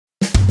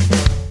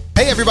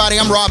everybody,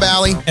 I'm Rob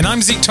Alley. And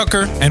I'm Zeke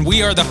Tucker, and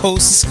we are the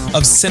hosts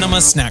of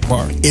Cinema Snack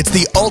Bar. It's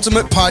the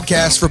ultimate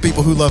podcast for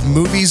people who love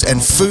movies and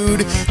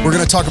food. We're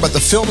going to talk about the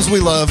films we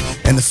love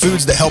and the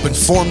foods that help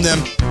inform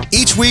them.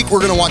 Each week, we're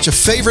going to watch a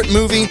favorite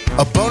movie,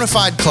 a bona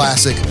fide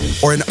classic,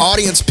 or an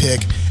audience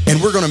pick,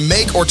 and we're going to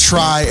make or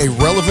try a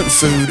relevant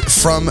food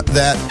from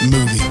that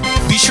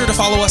movie. Be sure to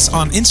follow us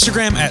on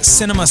Instagram at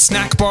Cinema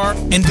Snack Bar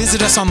and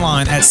visit us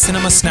online at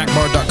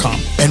cinemasnackbar.com.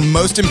 And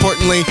most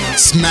importantly,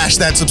 smash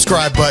that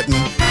subscribe button.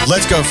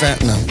 Let's go,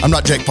 No, I'm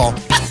not Jake Paul.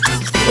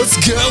 Let's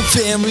go,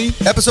 family.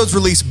 Episodes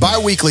released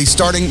bi-weekly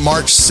starting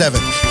March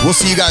 7th. We'll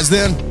see you guys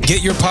then.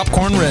 Get your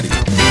popcorn ready.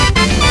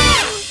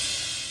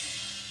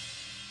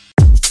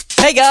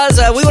 Hey guys,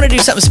 we want to do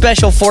something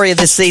special for you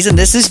this season.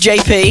 This is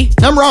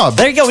JP. I'm Rob.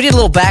 There you go. We did a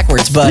little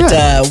backwards,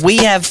 but we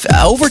have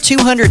over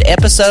 200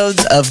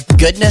 episodes of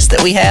goodness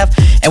that we have,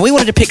 and we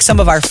wanted to pick some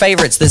of our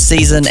favorites this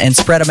season and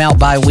spread them out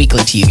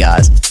bi-weekly to you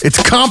guys.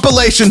 It's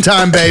compilation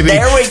time, baby.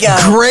 There we go.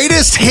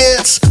 Greatest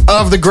hits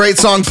of the Great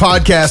Song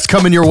Podcast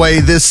coming your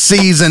way this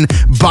season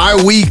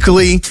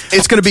bi-weekly.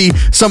 It's going to be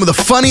some of the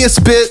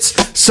funniest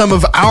bits, some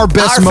of our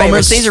best moments.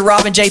 Favorites. These are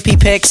Rob and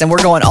JP picks, and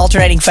we're going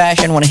alternating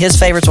fashion. One of his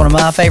favorites, one of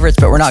my favorites,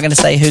 but we're not going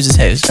to say whose is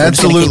whose.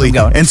 Absolutely.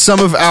 And some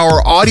of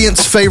our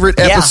audience favorite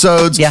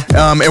episodes. Yeah.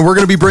 And we're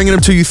going to be bringing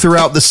them to you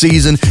throughout the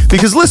season.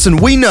 Because listen,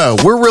 we know,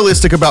 we're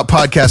realistic about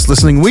podcast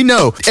listening. We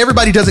know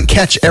everybody doesn't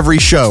catch every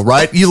show,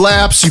 right? You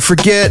lapse, you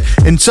forget,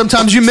 and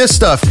sometimes you miss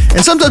stuff.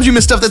 And sometimes you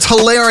miss stuff that's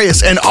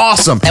hilarious and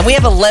awesome. And we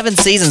have 11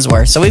 seasons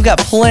worth, so we've got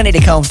plenty to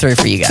comb through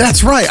for you guys.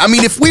 That's right. I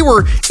mean, if we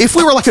were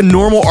like a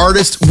normal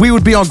artist, we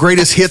would be on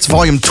Greatest Hits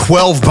Volume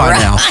 12 by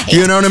now.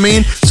 You know what I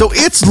mean? So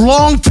it's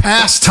long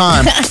past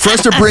time for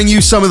us to bring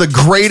you some of the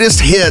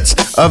greatest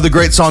hits of the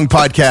Great Song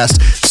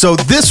Podcast. So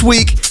this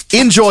week,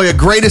 enjoy a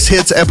Greatest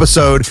Hits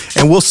episode,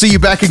 and we'll see you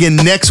back again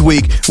next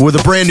week with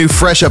a brand new,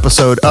 fresh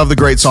episode of the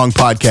Great Song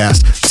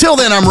Podcast. Till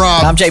then, I'm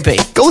Rob. I'm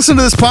JP. Go listen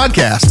to this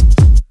podcast.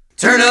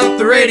 Turn up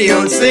the radio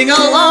and sing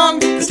along.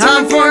 It's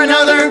time for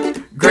another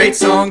great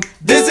song.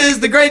 This is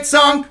the Great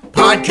Song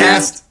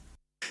Podcast.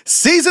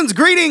 Season's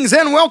greetings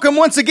and welcome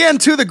once again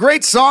to the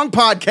Great Song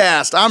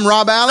Podcast. I'm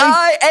Rob Alley.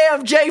 I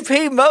am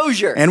JP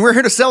Mosier. And we're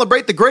here to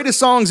celebrate the greatest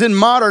songs in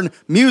modern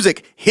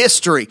music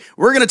history.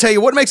 We're going to tell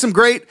you what makes them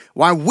great,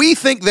 why we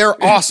think they're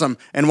awesome,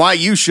 and why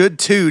you should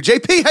too.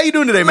 JP, how you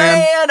doing today, man?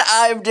 Man,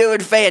 I'm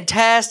doing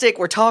fantastic.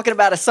 We're talking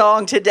about a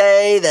song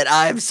today that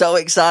I'm so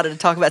excited to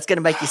talk about. It's going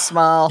to make you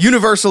smile.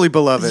 Universally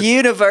beloved.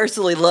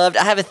 Universally loved.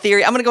 I have a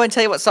theory. I'm going to go ahead and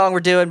tell you what song we're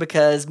doing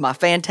because my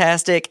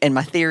fantastic and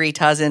my theory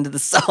ties into the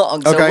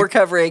song. So we're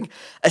covering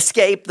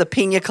Escape, the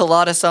Pina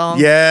Colada song.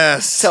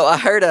 Yes. So I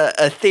heard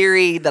a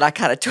theory that I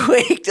kind of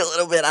tweaked a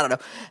little bit. I don't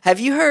know. Have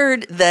you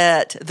heard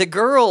that the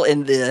girl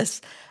in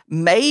this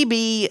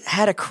maybe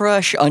had a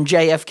crush on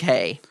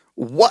JFK?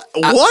 What?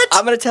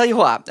 I'm going to tell you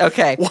why.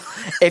 Okay.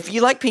 If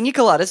you like pina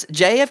coladas,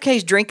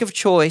 JFK's drink of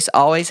choice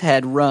always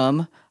had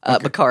rum,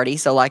 Bacardi,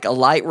 so like a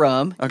light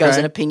rum goes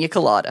in a pina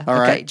colada. All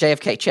right.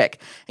 JFK, check.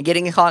 And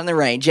getting caught in the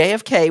rain.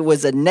 JFK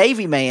was a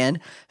Navy man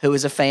who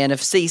was a fan of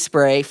sea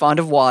spray, fond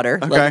of water,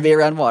 loved to be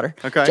around water.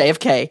 Okay.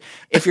 JFK.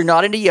 If you're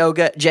not into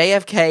yoga,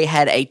 JFK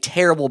had a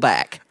terrible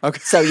back. Okay.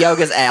 So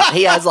yoga's out.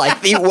 He has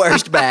like the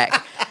worst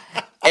back.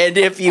 And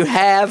if you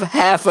have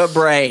half a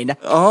brain.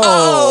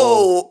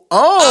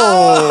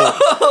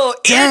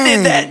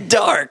 Ended that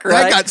dark,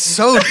 right? That got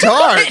so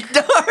dark.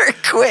 Dark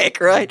quick,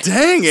 right?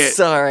 Dang it.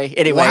 Sorry.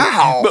 Anyway.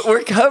 Wow. But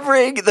we're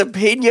covering the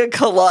Pina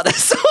Colada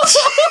song.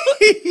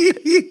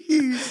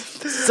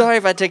 Sorry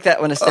if I took that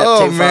one a step too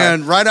far. Oh,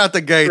 man. Right out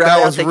the gate. Right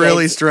that was the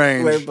really gate,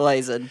 strange. We're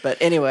blazing. But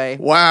anyway.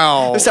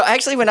 Wow. So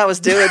actually when I was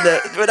doing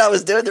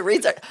the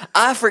research,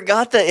 I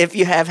forgot the if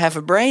you have half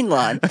a brain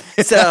line.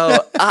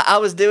 So I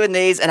was doing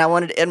these and I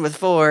wanted to end with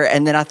 4.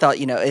 And then I thought,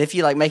 if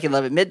you like Making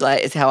Love at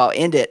Midnight is how I'll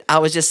end it. I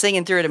was just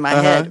singing through it in my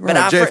head. But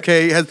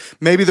JFK has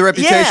maybe the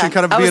reputation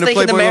kind of being a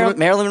playboy. The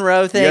Marilyn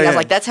Monroe thing. I was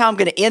like, that's how I'm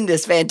going to end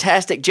this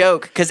fantastic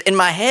joke. Because in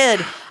my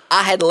head,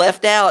 I had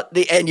left out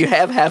the and you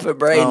have half a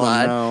brain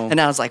line. No. And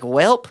I was like,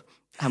 welp,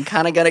 I'm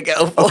kind of going to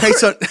go for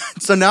it.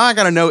 So now I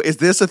got to know, is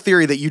this a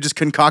theory that you just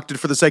concocted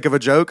for the sake of a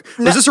joke?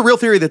 Or is this a real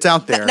theory that's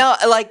out there? No,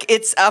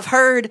 I've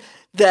heard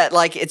that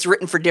it's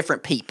written for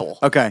different people.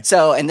 Okay.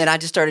 So, and then I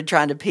just started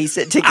trying to piece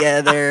it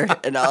together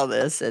and all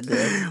this. And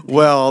then,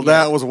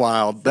 that was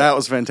wild. That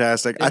was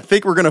fantastic. I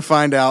think we're going to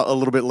find out a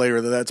little bit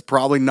later that that's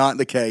probably not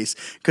the case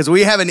because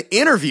we have an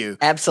interview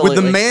with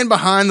the man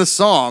behind the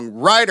song,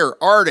 writer,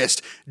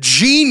 artist,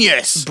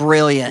 genius.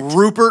 Brilliant.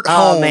 Rupert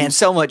Holmes. Oh, man,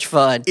 so much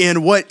fun.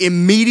 In what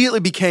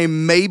immediately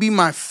became maybe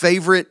my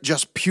favorite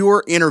just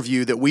pure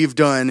interview that we've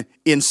done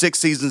in 6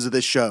 seasons of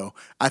this show.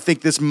 I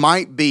think this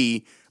might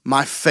be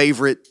my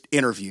favorite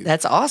interview.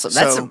 That's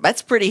awesome.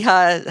 That's pretty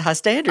high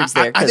standards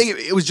there. I think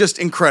it was just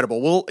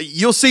incredible. Well,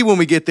 you'll see when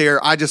we get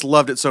there. I just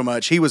loved it so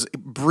much. He was a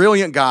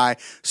brilliant guy,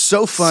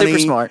 so funny, super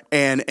smart,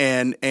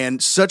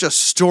 and such a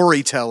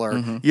storyteller.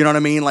 Mm-hmm. You know what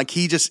I mean? Like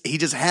he just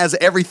has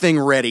everything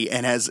ready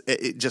and has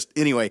it just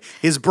anyway.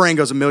 His brain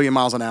goes a million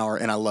miles an hour,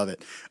 and I love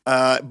it.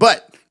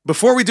 But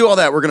before we do all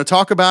that, we're going to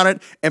talk about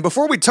it. And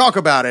before we talk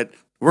about it,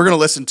 we're going to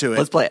listen to it.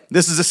 Let's play it.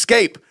 This is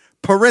Escape,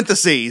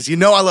 parentheses. You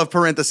know I love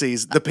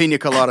parentheses, the Pina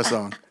Colada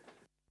song.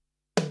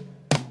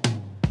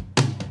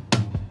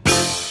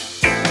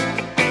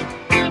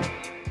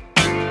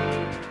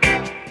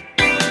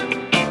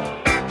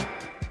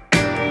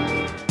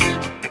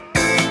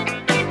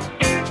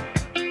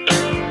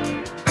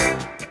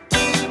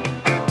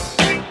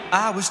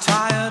 I was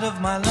tired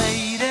of my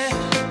lady.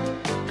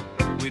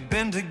 We'd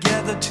been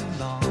together too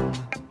long.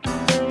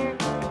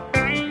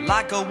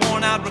 Like a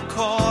worn-out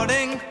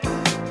recording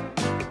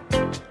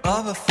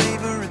of a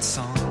favorite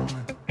song.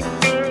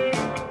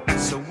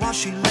 So while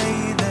she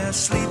lay there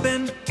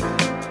sleeping,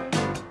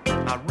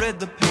 I read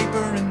the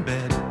paper in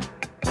bed.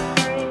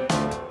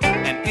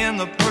 And in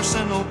the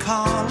personal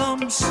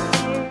columns,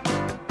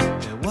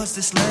 there was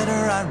this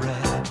letter I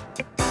read.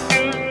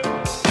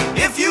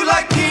 If you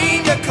like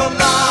pina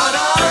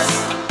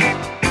coladas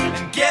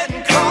and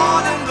getting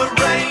caught in the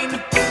rain,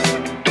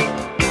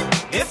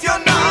 if you're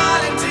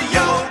not into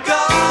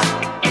yoga,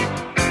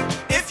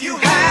 if you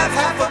have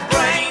half a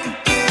brain,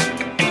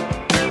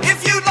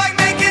 if you like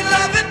making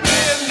love at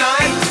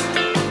midnight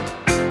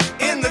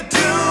in the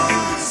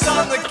dunes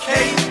on the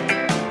Cape,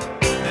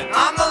 then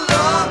I'm the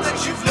love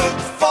that you've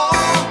looked for.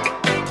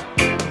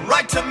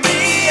 Write to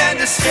me and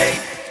escape.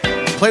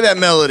 Play that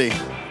melody.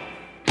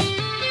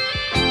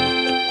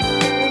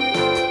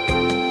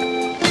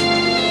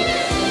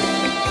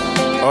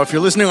 Oh, if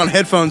you're listening on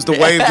headphones, the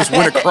wave just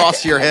went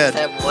across your head.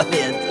 That one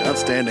end.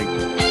 Outstanding.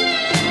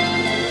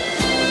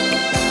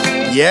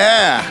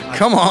 Yeah,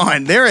 come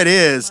on. There it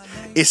is.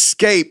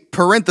 Escape,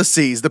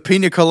 parentheses, the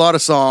Pina Colada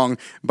song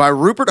by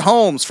Rupert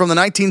Holmes from the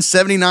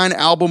 1979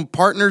 album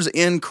Partners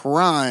in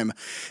Crime.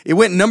 It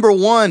went number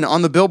 1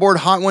 on the Billboard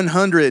Hot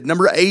 100,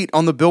 number 8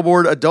 on the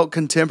Billboard Adult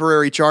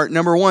Contemporary chart,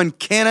 number 1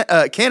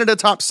 Canada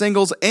Top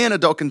Singles and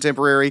Adult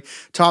Contemporary,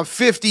 top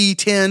 50,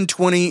 10,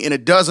 20, and a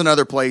dozen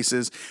other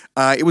places.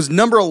 It was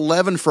number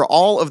 11 for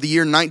all of the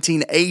year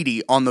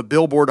 1980 on the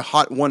Billboard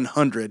Hot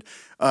 100.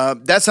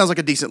 That sounds like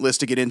a decent list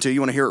to get into. You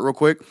want to hear it real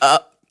quick?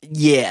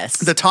 Yes.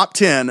 The top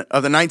 10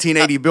 of the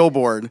 1980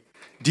 Billboard.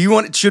 Do you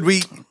want? Should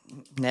we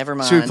Never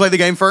mind. Should we play the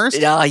game first?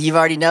 No, you've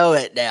already know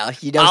it now.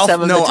 You know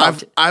some of the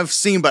top. I've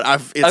seen, but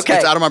it's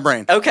out of my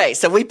brain. Okay,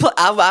 so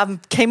I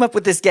came up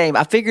with this game.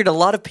 I figured a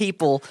lot of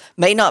people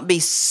may not be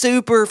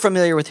super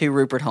familiar with who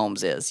Rupert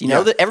Holmes is. You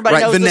know that everybody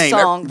knows this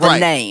song, the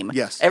name.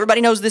 Yes,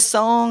 everybody knows this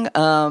song.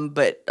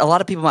 But a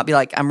lot of people might be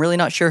like, I'm really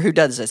not sure who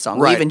does this song.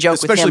 Right. We even joke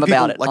Especially with him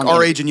about it, like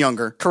our age and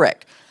younger.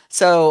 Correct.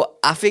 So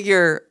I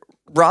figure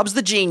Rob's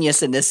the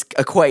genius in this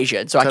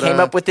equation. So I came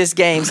up with this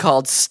game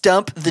called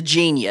Stump the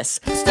Genius.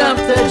 Stump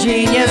the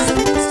Genius,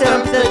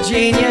 Stump the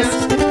Genius,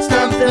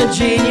 Stump the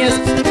Genius.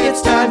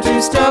 It's time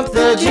to Stump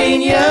the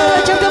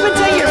Genius. Jump up and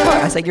say your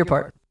part. I say your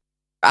part.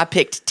 I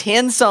picked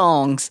 10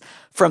 songs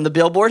from the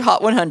Billboard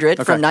Hot 100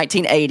 from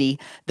 1980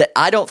 that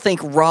I don't think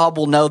Rob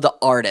will know the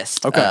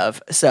artist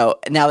of. So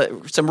now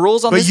some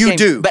rules on this game. But you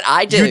do. But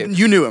I do.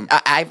 You knew him.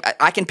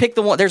 I can pick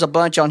the one. There's a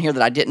bunch on here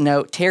that I didn't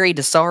know. Terry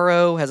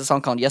DeSaro has a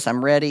song called Yes,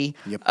 I'm Ready.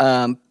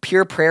 Yep.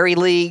 Pure Prairie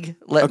League,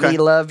 Let Me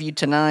Love You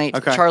Tonight.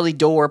 Charlie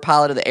Dorr,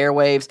 Pilot of the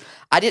Airwaves.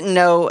 I didn't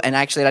know, and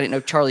actually I didn't know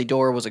Charlie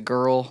Dorr was a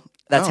girl.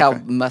 That's how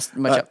much.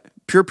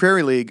 Pure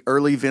Prairie League,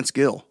 early Vince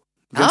Gill.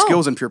 Vince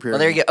Gill's in Pure Prairie. Well,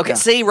 there you go. Okay,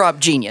 see,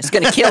 Rob, genius.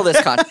 Going to kill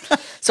this contest.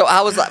 So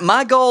I was like,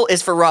 my goal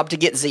is for Rob to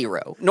get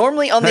 0.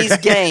 Normally on these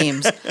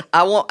games,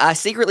 I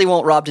secretly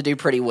want Rob to do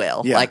pretty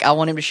well. Yeah. Like, I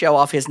want him to show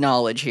off his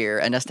knowledge here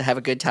and us to have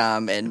a good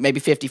time and maybe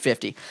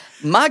 50-50.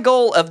 My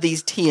goal of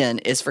these 10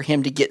 is for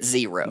him to get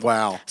 0.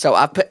 Wow. So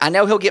I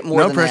know he'll get more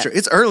than that. No pressure.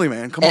 It's early,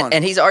 man. Come on.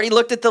 And he's already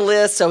looked at the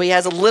list, so he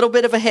has a little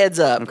bit of a heads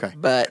up. Okay.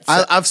 But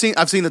I've seen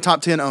the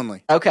top 10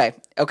 only. Okay.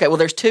 Well,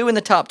 there's 2 in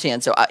the top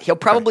 10, so he'll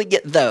probably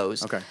get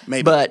those. Okay,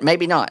 maybe. But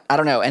maybe not. I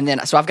don't know. And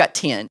then, so I've got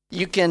 10.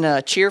 You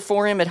can cheer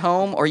for him at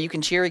home, or you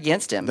can cheer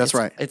against him. That's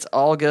right. It's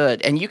all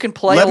good. And you can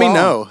play Let along. me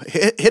know.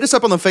 Hit us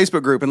up on the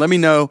Facebook group and let me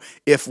know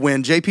if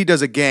when JP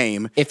does a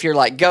game. If you're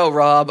like, go,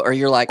 Rob, or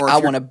you're like, I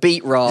want to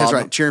beat Rob. That's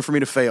right. Cheering for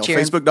me to fail.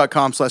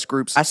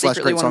 Facebook.com/groups/greatsongpod. I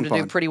secretly want him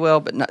to do pretty well,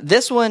 but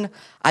this one,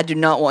 I do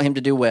not want him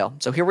to do well.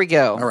 So here we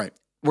go. All right.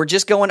 We're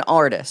just going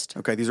artist.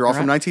 Okay, these are all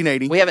from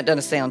 1980. We haven't done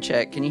a sound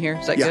check. Can you hear?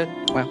 Is that good?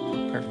 Wow,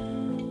 perfect.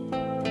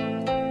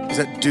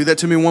 Do that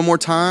to me one more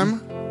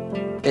time?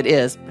 It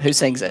is. Who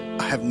sings it?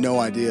 I have no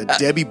idea.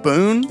 Debbie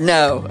Boone?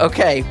 No.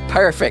 Okay,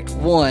 perfect.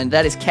 1.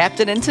 That is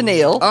Captain and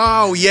Tennille.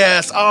 Oh,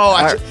 yes.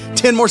 Oh,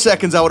 10 more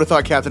seconds, I would have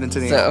thought Captain and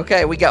Tennille. So,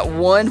 okay, we got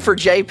 1 for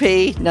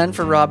JP, none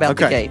for Rob out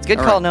the gates. Good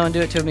call, Noah.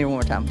 Do it to me one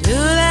more time. Do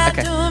that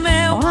to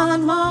me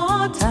one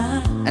more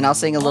time. And I'll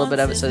sing a little bit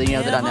of it so that you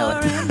know that I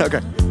know it.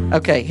 Okay.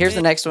 Okay, here's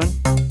the next one.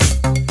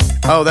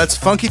 Oh, that's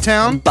Funky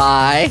Town?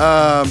 Bye.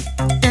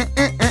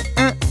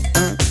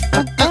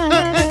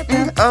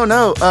 Oh,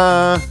 no.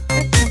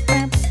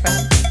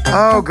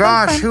 Oh,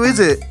 gosh. Who is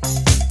it?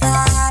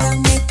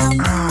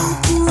 Oh.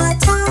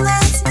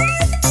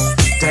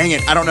 Dang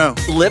Dang it, I don't know.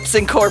 Lips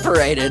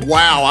Incorporated.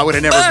 Wow, I would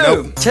have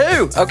never. Boom. 2.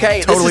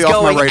 Okay, Totally this is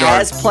off my going radar.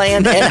 as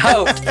planned and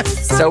hoped.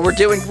 So we're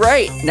doing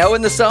great.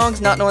 Knowing the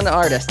songs, not knowing the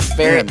artists.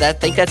 I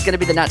think that's going to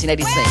be the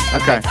 1980s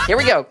thing. Okay. Here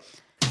we go.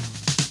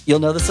 You'll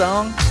know the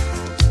song,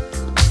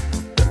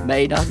 but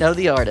may not know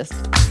the artist.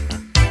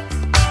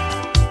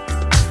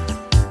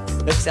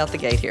 Hooks out the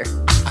gate here.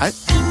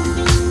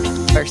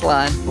 First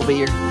line will be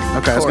your I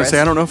was going to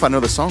say, I don't know if I know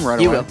the song right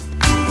You away. will.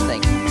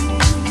 Think.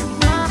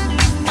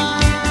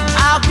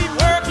 I'll keep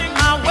working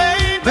my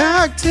way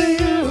Back to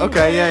you.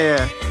 Okay,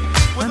 yeah.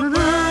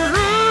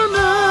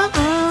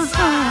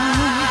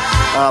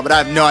 But I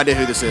have no idea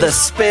who this is. The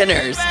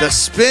Spinners. The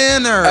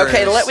Spinners.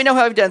 Okay, let me know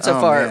how we've done so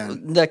Oh, far.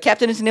 man. The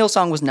Captain and Tennille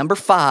song was number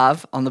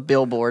 5 on the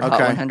Billboard Hot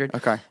Okay, 100.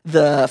 okay.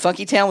 The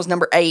Funky Town was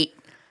number 8.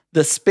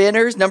 The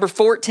Spinners, number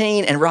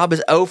 14. And Rob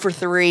is 0 for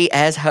 3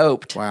 as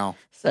hoped. Wow.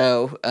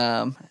 So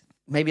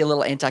maybe a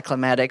little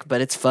anticlimactic, but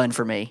it's fun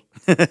for me.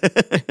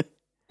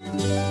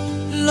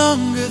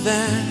 longer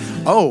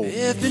than Oh.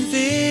 have been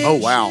fishes Oh,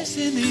 wow.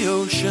 in the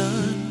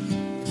ocean.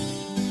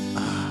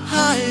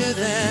 Higher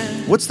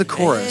than What's the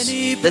chorus?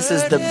 any This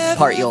is the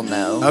part you'll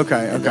know.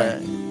 Okay.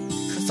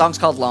 The song's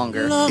called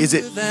Longer. Is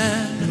it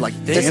than like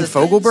This Dan is-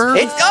 Fogelberg?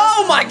 It's,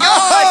 oh my gosh!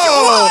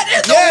 Oh, What in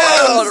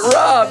yes! the world?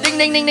 Rob, ding,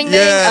 ding, ding, ding, ding.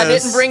 I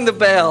Yes. didn't ring the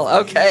bell.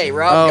 Okay,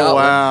 Rob got Oh,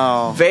 one.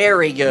 wow.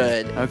 Very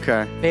good.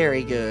 Okay.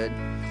 Very good.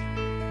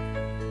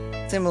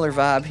 Similar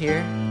vibe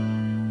here.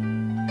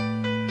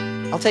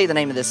 I'll tell you the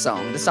name of this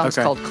song. This song's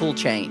Okay. called Cool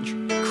Change.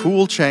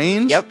 Cool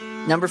Change? Yep,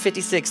 number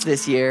 56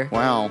 this year.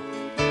 Wow.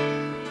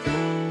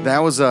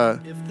 That was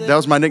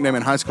my nickname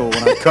in high school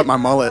when I cut my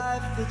mullet.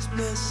 that's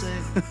missing.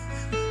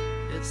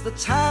 It's the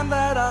time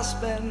that I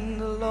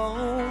spend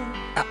alone.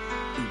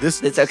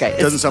 This It's okay.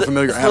 doesn't sound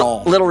familiar at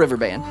all. Little River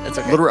Band. That's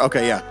okay.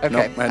 Okay, yeah. Okay, Nope,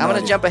 I had I'm no going to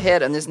idea. jump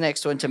ahead on this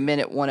next one to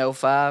minute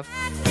 105.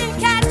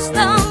 Catch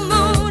the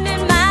moon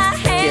in my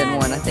hand. Again,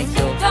 one I think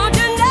you'll... Don't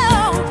you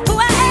know who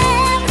I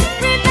am?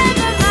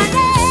 Remember my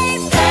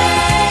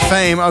name.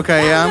 Fame.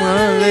 Okay, yeah. I'm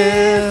gonna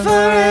live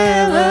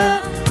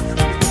forever.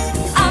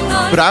 I'm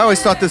gonna But I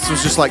always thought this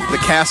was just like the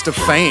cast of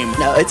Fame.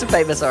 No, it's a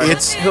famous artist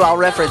It's- who I'll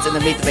reference in the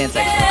Meet the Band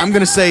section. I'm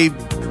gonna say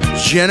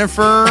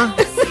Jennifer.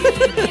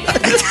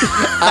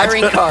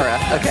 Irene Cara.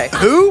 Okay.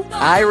 Who?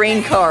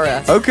 Irene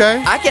Cara.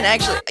 Okay. I can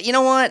actually... You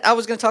know what? I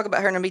was going to talk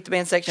about her in the Meet the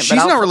Band section, She's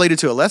but not related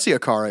to Alessia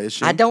Cara, is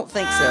she? I don't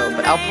think so,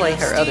 but I'll play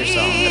her other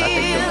song that I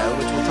think you'll know,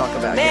 which we'll talk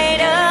about here.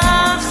 made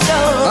of so.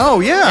 Oh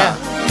yeah.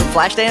 Yeah. From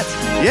Flashdance?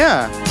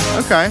 Yeah.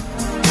 Okay.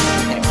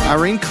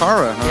 Irene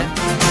Cara, huh?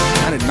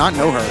 Yeah. I did not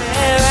know her.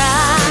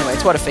 Anyway,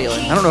 it's What a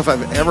Feeling. I don't know if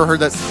I've ever heard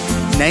that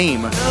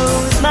name.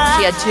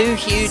 She had 2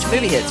 huge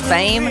movie hits,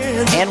 Fame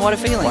and What a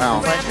Feeling. Wow.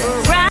 From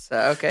Flashdance. So,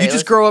 okay. You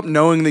just grow up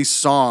knowing these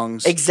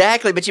songs,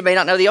 Exactly, but you may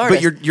not know the but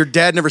artist. your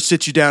dad never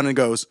sits you down and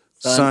goes,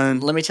 "Son."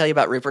 Let me tell you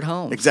about Rupert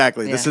Holmes.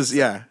 Exactly. Yeah. This is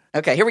yeah.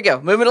 Okay, here we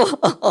go. Moving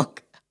along.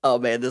 Oh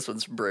man, this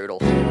one's brutal.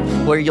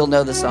 Where you'll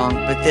know the song,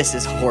 but this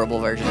is a horrible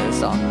version of the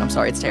song. I'm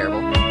sorry, it's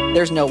terrible.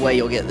 There's no way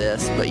you'll get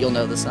this, but you'll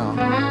know the song.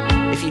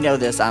 If you know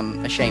this,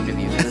 I'm ashamed of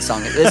you for the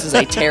song. This is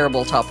a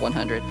terrible top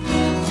 100.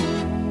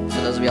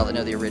 For those of y'all that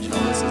know the original,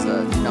 this is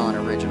a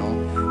non-original.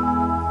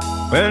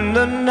 When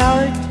the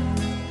night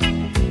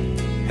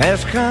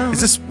has come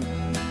Is this?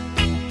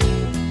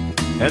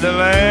 and the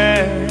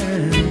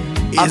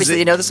land Obviously, it-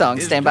 you know the song,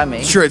 Stand By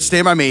Me. Sure, it's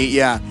Stand By Me.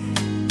 Yeah.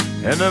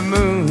 and the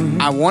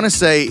moon I want to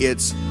say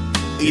it's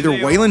either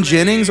Waylon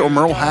Jennings or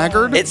Merle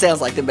Haggard. It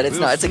sounds like them, but it's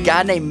not. It's a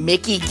guy named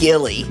Mickey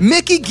Gilley.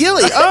 Mickey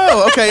Gilley.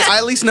 Oh, okay. I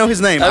at least know his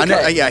name. I know.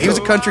 Okay, Yeah, he was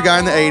a country guy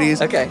in the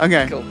 80s. Okay.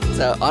 Okay. Cool.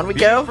 So on we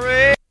go.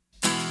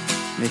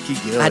 Mickey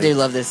Gilley. I do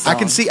love this song. I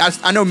can see.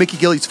 I know Mickey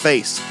Gilley's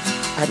face.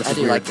 I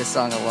do weird. like this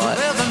song a lot.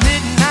 well, the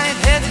midnight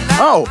headlight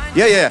Oh,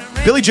 yeah.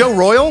 Billy Joe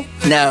Royal.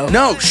 No.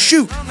 No,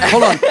 shoot.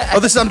 Hold on. Oh,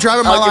 this is I'm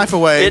driving my I'll give- life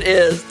away. It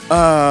is.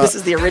 This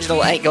is the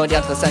original "Ain't Going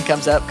Down Till the Sun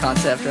Comes Up"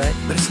 concept, right?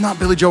 But it's not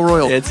Billy Joe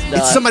Royal. It's not.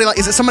 It's somebody like.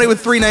 Is it somebody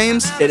with 3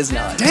 names? It is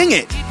not. Dang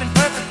it.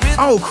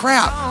 Oh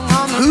crap.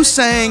 Who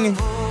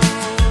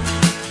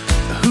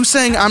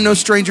sang I'm No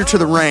Stranger to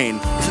the Rain?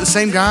 Is it the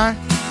same guy?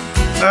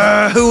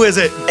 Who is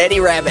it? Eddie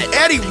Rabbit.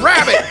 Eddie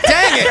Rabbit.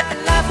 Dang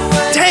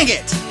it. Dang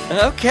it.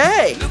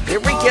 Okay, here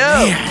we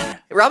go.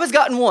 Rob has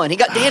gotten one. He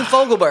got Dan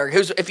Fogelberg,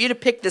 who's, if you'd have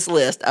picked this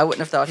list, I wouldn't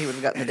have thought he would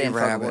have gotten the Dan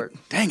Fogelberg.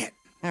 Dang it.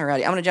 Alrighty,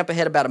 I'm going to jump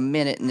ahead about a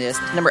minute in this.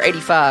 Number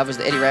 85 was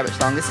the Eddie Rabbit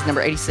song. This is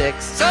number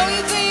 86. so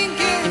you think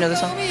You know this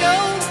song?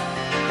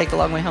 Take the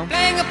Long Way Home.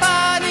 playing a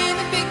part in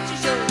the picture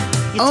show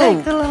You Oh.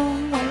 take the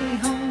long way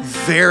home.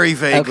 Very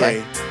vaguely.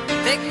 Okay.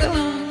 take the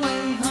long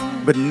way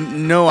home But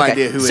no Okay,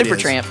 idea who it is.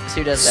 Supertramp is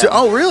who does that. So,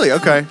 oh, really?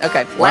 Okay.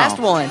 Okay, Wow. last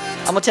one.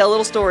 I'm going to tell a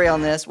little story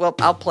on this. Well,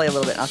 I'll play a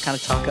little bit and I'll kind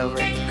of talk over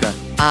it. Okay.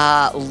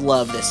 I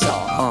love this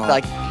song. Oh.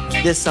 Like,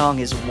 this song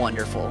is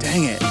wonderful.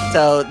 Dang it.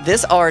 So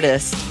this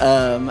artist,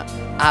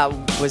 I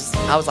was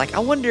like, I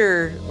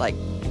wonder like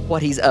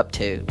what he's up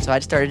to. So I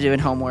just started doing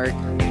homework.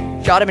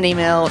 Shot him an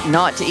email,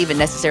 not to even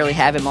necessarily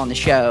have him on the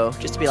show,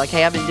 just to be like,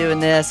 hey, I've been doing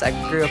this. I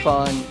grew up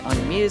on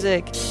your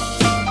music,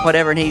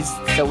 whatever. And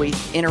so we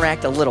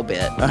interact a little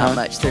bit, not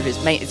much through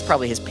it's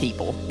probably his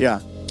people. Yeah.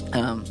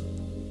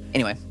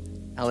 Anyway,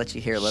 I'll let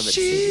you hear a little bit.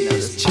 See if you know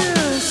She's this.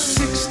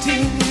 just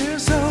 16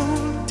 years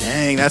old.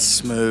 Dang, that's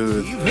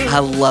smooth. I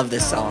love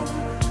this song.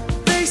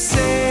 They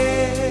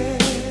say,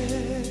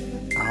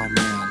 Oh,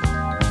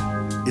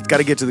 man. It's got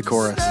to get to the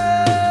chorus.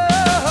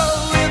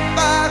 oh, if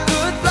I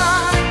could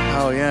fly,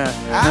 Oh, yeah.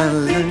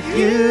 I'll pick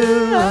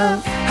you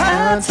up.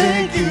 I'll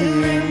take you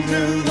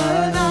into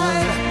the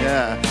night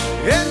Yeah.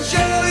 and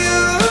show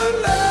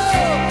you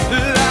love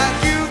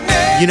like you've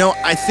never. You know,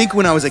 I think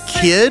when I was a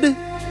kid,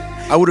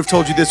 I would have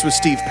told you this was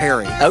Steve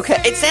Perry.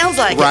 Okay, it sounds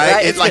like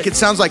Right? it, right? It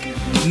sounds like,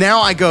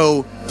 now I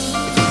go,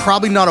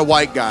 probably not a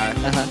white guy,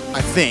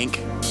 I think.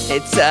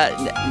 It's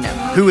no.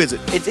 Who is it?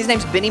 His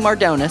name's Benny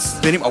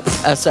Mardones. Benny?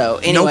 Oh, So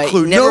anyway,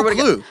 clue, never no would've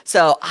got- clue.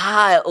 So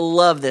I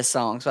love this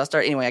song. So I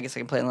start anyway. I guess I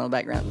can play a little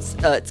background.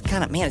 It's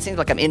kind of man. It seems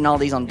like I'm ending all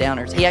these on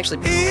downers. He actually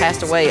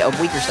passed away a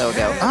week or so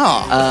ago.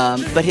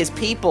 Oh. But his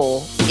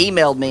people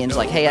emailed me and was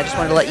like, "Hey, I just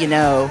wanted to let you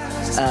know,"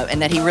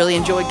 and that he really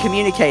enjoyed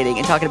communicating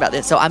and talking about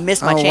this. So I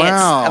missed my Oh, chance.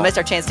 wow. I missed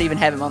our chance to even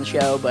have him on the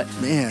show. But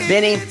Man.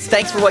 Benny,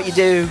 thanks for what you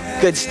do.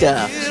 Good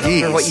stuff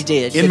Jeez. for what you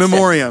did. In Good stuff.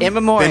 memoriam. In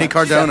memoriam. Benny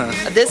Cardona.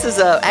 So, this is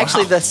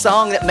actually the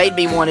song that made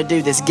me want to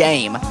do this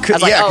game. I was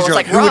like, yeah, 'cause oh, it's you're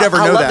like like, who would Rob, ever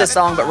I know love that? this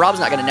song, but Rob's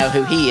not going to know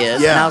who he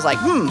is. Yeah. And I was like,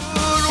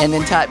 and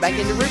then tie it back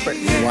into Rupert.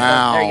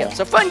 Wow. So, there you go.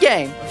 So fun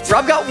game.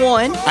 Rob got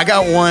one. I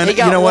got one. He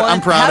got You know what? one. I'm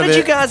proud How of it. did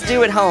you guys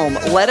do at home?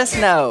 Let us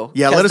know.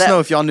 Yeah, 'Cause let us know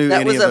if y'all knew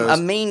that any was of a those.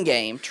 mean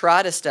game.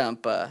 Try to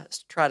stump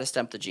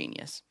the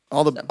genius.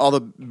 All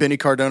the Benny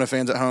Cardona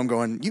fans at home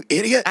going, you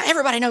idiot.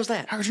 Everybody knows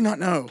that. How could you not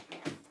know?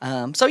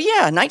 So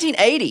yeah,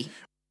 1980.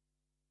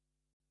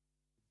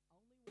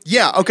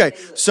 Yeah, okay.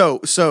 So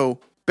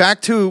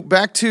back to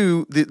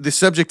the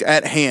subject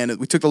at hand.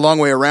 We took the long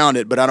way around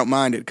it, but I don't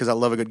mind it because I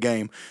love a good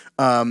game.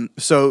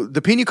 So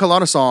the Pina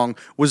Colada song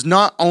was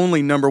not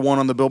only number one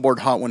on the Billboard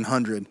Hot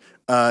 100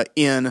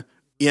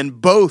 in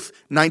both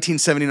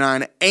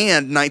 1979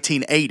 and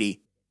 1980.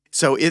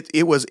 So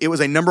it was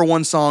a number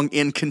one song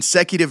in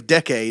consecutive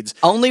decades.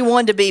 Only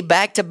one to be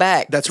back to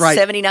back. That's right.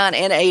 79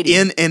 and 80.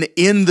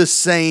 in the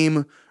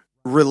same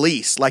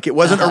release. Like it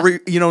wasn't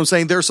you know what I'm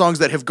saying? There are songs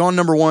that have gone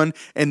number one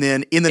and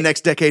then in the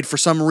next decade for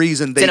some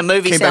reason they in a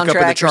movie came back up in the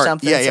soundtrack or chart.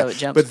 something, Yeah, so it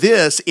jumps. But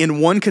this in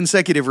one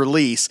consecutive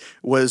release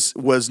was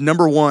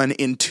number one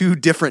in two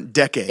different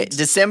decades.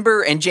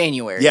 December and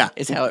January. Yeah,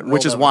 is how it rolled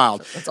which is over.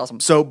 wild. So that's awesome.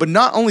 So, but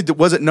not only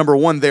was it number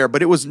one there,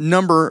 but it was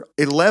number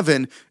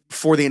 11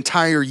 for the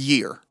entire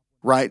year.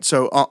 Right,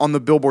 so on the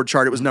Billboard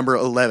chart, it was number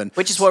 11.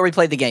 Which is where we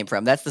played the game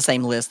from. That's the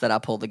same list that I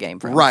pulled the game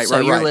from. Right, so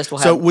right, your right. list will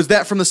have So was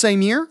that from the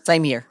same year?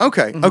 same year.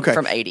 Okay, okay.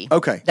 From 80.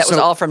 Okay. That was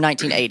so- all from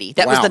 1980.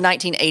 That was Wow. the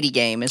 1980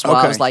 game is why I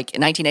Okay. was like,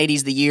 1980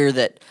 is the year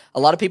that a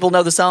lot of people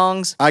know the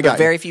songs, I got but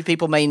very few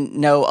people may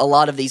know a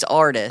lot of these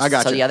artists. I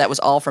got So you. yeah, that was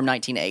all from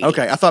 1980.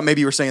 Okay, I thought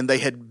maybe you were saying they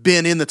had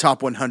been in the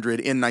top 100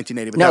 in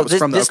 1980, but No, that was this,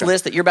 from the this okay.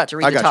 list that you're about to I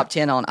read the got top you.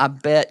 10 on, I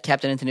bet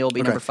Captain Anthony will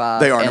be number 5.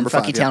 They are and number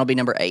Funky 5, Town yeah. will be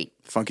number 8.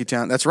 Funky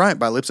Town. That's right,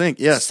 by Lips Inc.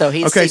 Yes. So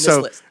he's okay. seen this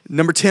So list.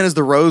 number 10 is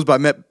The Rose by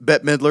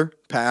Bette Midler.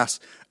 Pass.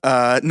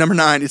 Number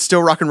 9, It's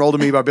Still Rock and Roll to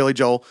Me by Billy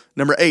Joel.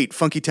 Number 8,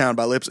 Funky Town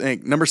by Lips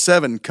Inc. Number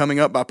 7, Coming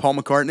Up by Paul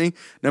McCartney.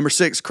 Number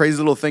 6, Crazy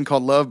Little Thing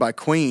Called Love by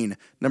Queen.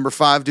 Number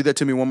 5, Do That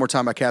to Me One More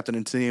Time by Captain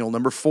and Tennille.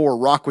 Number 4,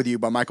 Rock With You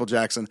by Michael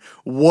Jackson.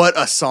 What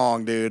a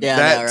song, dude. Yeah, I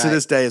that know, to right?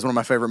 this day is one of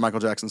my favorite Michael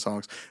Jackson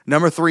songs.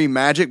 Number 3,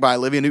 Magic by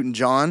Olivia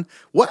Newton-John.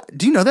 What?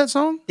 Do you know that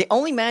song? The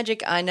only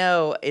magic I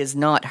know is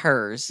not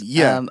hers.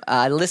 Yeah.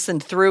 I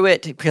listened through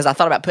it because I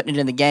thought about putting it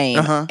in the game,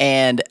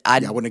 and Yeah, I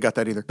wouldn't have got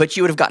that either. but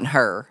you would have gotten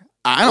her.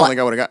 I don't think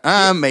I would have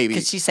got. Maybe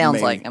 'Cause she sounds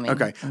Maybe. like, I mean,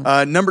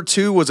 okay. Number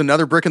 2 was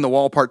Another Brick in the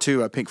Wall Part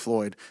 2 by Pink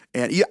Floyd,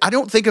 and I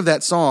don't think of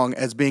that song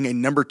as being a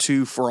number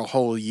 2 for a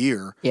whole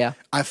year. Yeah.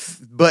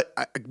 But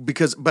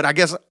I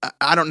guess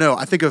I don't know.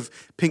 I think of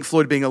Pink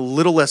Floyd being a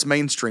little less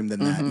mainstream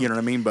than that. You know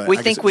what I mean? But We I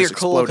guess think it we're just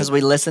cool exploded. because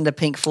we listen to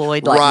Pink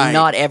Floyd. Like, Right.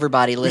 not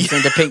everybody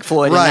listened to Pink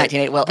Floyd Right. in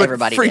 1980. Well, But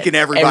everybody freaking did.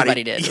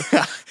 everybody. did.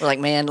 Yeah. We're like,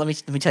 man, let me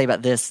tell you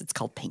about this. It's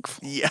called Pink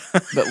Floyd. Yeah.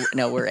 But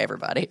no, we're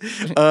everybody.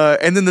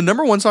 And then the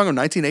number 1 song of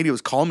 1980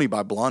 was "Call Me"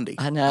 by Blondie.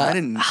 I know. I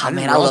didn't. Oh, I didn't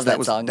man, I realize love that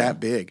was song. that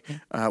big.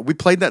 We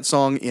played that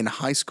song in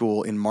high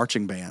school in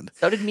marching band.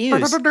 So did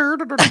Muse.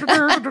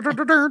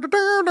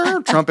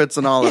 Trumpets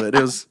and all of it.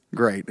 It was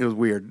great. It was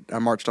weird. I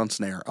marched on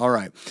snare. All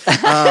right.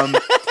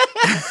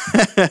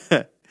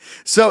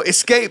 So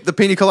Escape, the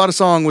Pina Colada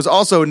song, was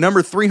also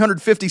number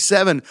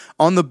 357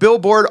 on the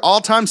Billboard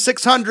All-Time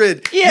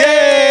 600.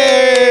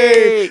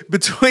 Yay!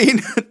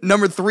 Between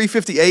number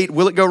 358,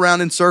 Will It Go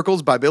Round in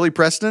Circles by Billy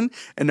Preston,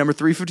 and number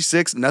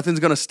 356, Nothing's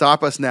Gonna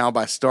Stop Us Now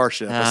by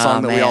Starship, a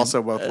song that we man.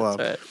 also both That's love.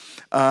 right.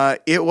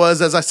 It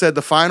was, as I said,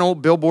 the final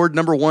Billboard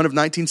number 1 of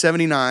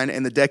 1979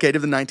 and the decade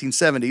of the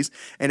 1970s.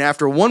 And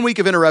after 1 week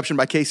of interruption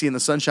by Casey and the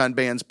Sunshine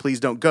Band's Please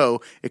Don't Go,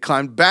 it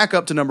climbed back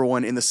up to number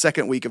 1 in the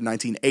second week of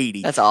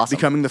 1980. That's awesome.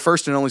 Becoming the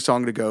first and only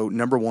song to go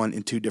number 1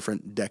 in 2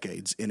 different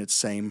decades in its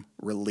same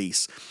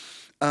release.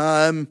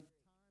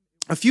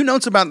 A few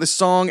notes about this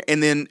song,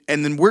 and then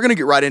we're going to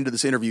get right into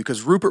this interview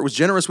because Rupert was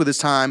generous with his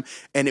time,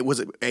 and it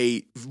was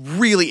a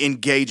really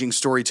engaging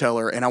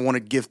storyteller, and I want to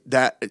give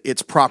that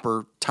its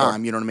proper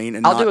time. You know what I mean?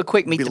 And I'll not do a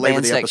quick meet the belabor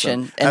band episode. section,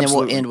 and then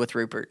Absolutely. we'll end with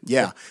Rupert.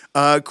 Yeah.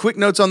 Quick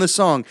notes on this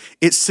song.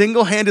 It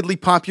single-handedly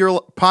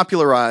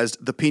popularized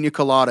the pina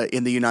colada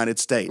in the United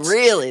States.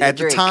 Really? The At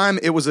the drink. time,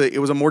 it was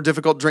a more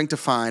difficult drink to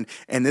find,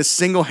 and this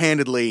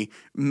single-handedly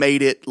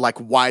made it like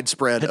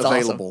widespread That's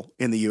available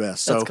in the U.S.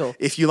 So That's cool.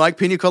 if you like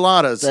pina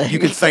coladas, you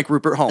can thank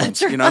Rupert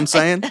Holmes. You know what I'm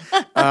saying?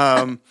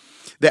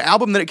 The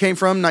album that it came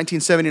from,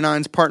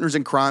 1979's Partners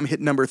in Crime, hit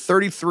number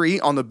 33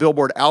 on the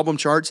Billboard album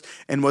charts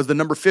and was the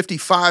number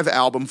 55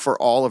 album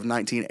for all of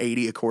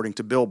 1980, according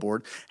to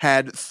Billboard.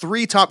 Had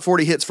 3 top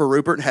 40 hits for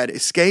Rupert. Had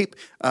Escape,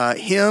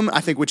 Him, I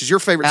think, which is your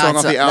favorite song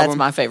off the album. That's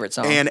my favorite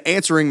song. And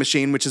Answering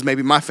Machine, which is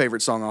maybe my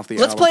favorite song off the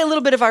Let's album. play a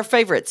little bit of our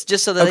favorites,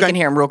 just so that they Okay. can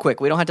hear them real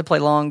quick. We don't have to play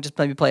long, just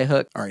maybe play a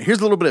hook. All right, here's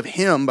a little bit of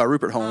Him by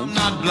Rupert Holmes.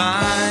 Not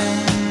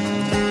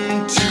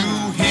blind to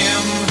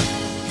him.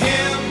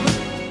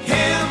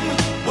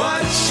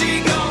 What's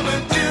she gonna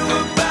do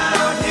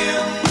about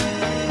him?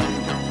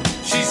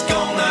 She's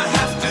gonna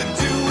have to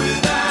do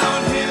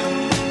without him,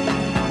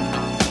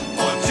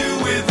 or do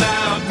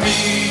without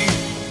me.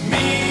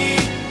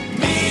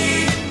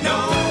 No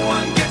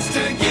one gets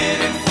to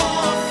get it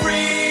for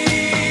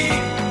free.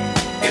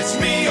 It's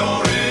me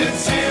or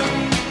it's him.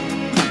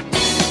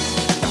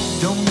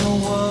 Don't know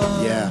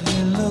what Yeah.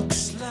 it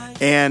looks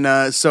like.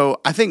 And so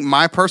I think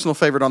my personal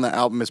favorite on the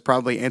album is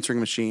probably Answering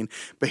Machine.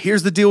 But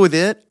here's the deal with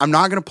it. I'm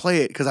not going to play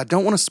it because I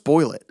don't want to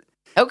spoil it.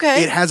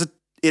 Okay. It has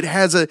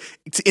a,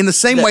 it's in the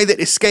same way that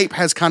Escape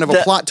has kind of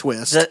a plot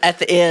twist. At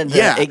the end,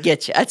 Yeah. it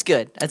gets you. That's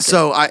good. That's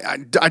So I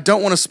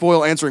don't want to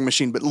spoil Answering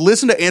Machine, but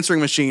listen to Answering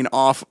Machine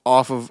off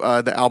of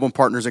the album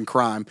Partners in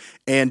Crime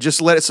and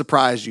just let it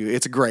surprise you.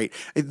 It's great.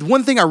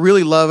 One thing I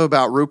really love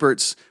about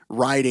Rupert's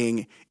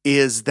writing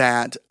is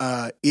that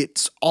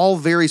it's all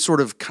very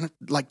sort of kind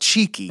of like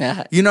cheeky.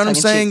 You know what I'm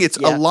Tongue-in-cheek, saying? It's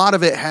yeah. a lot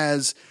of it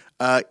has.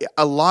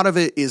 A lot of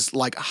it is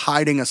like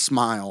hiding a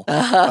smile.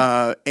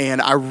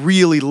 And I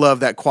really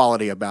love that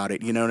quality about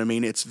it. You know what I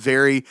mean? It's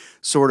very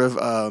sort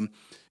of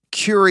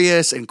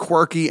curious and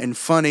quirky and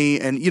funny.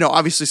 And, you know,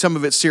 obviously some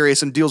of it's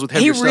serious and deals with He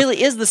heavier stuff.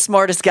 really is the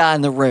smartest guy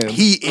in the room.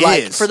 He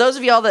Like, is. for those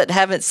of y'all that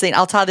haven't seen,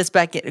 I'll tie this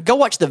back in. Go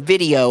watch the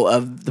video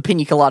of the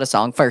Pina Colada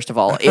song, first of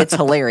all. It's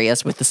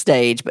hilarious with the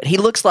stage, but he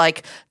looks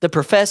like the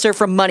professor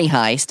from Money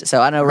Heist.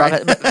 So I know,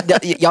 Right.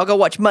 but y'all go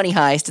watch Money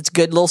Heist. It's a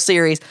good little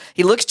series.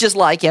 He looks just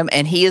like him,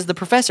 and he is the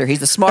professor. He's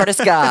the smartest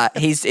guy.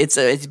 It's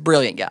a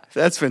brilliant guy.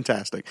 That's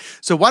fantastic.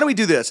 So why don't we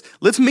do this?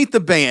 Let's meet the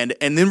band,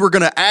 and then we're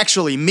going to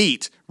actually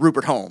meet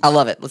Rupert Holmes. I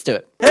love it. Let's do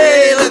it.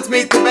 Hey, let's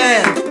meet the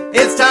band.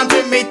 It's time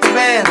to meet the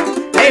band.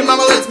 Hey,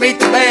 mama, let's meet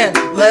the band.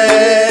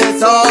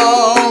 Let's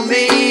all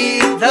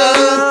meet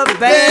the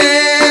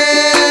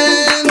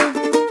band.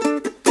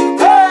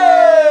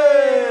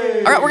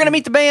 Hey! All right, we're going to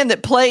meet the band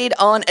that played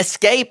on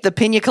Escape, the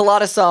Pina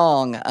Colada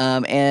song,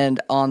 and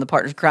on the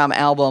Partners in Crime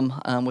album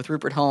with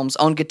Rupert Holmes.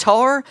 On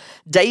guitar,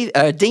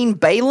 Dean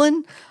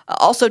Balin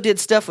also did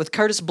stuff with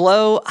Curtis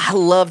Blow. I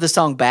love the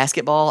song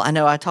Basketball. I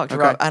know I talked to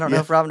Okay, Rob. I don't know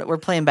yeah. if Robin, we're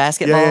playing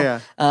basketball. Yeah.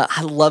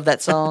 I love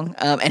that song.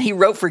 And he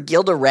wrote for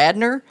Gilda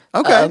Radner.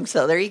 Okay.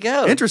 So there you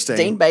go. Interesting.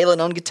 Dean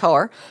Balin on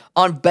guitar.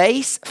 On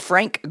bass,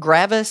 Frank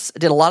Gravis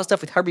did a lot of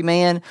stuff with Herbie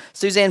Mann,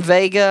 Suzanne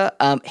Vega.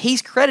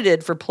 He's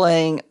credited for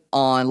playing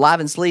on Live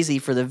and Sleazy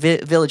for the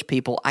Village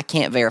People. I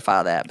can't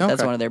verify that, but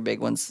that's Okay. one of their big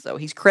ones. So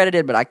he's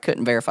credited, but I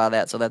couldn't verify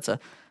that, so that's a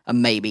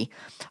maybe.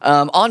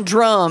 On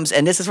drums,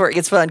 and this is where it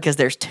gets fun because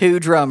there's 2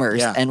 drummers,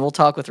 Yeah. and we'll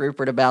talk with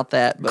Rupert about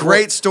that. But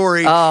Great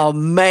story. Oh,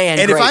 man,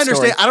 And if great I understand,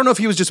 story. I don't know if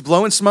he was just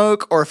blowing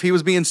smoke or if he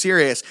was being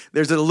serious.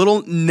 There's a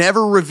little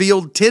never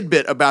revealed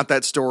tidbit about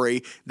that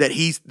story that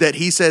he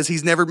says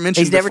he's never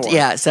mentioned He's never- before.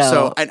 yeah,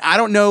 so- and I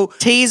don't know.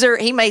 Teaser,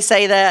 he may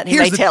say that, and he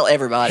may tell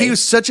everybody. He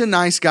was such a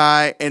nice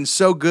guy and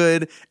so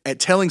good at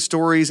telling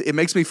stories. It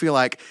makes me feel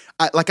like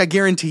I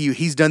guarantee you,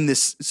 he's done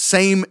this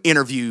same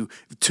interview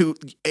to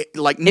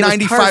like It was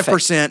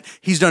 95%.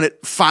 He's done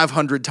it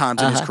 500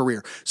 times in his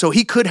career. So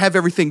he could have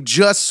everything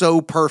just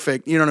so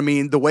perfect. You know what I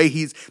mean? The way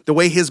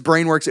his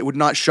brain works, it would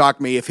not shock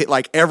me if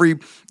like every,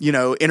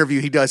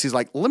 interview he does, he's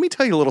like, let me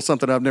tell you a little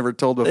something I've never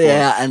told before.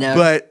 Yeah, I know.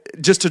 But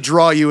just to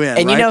draw you in.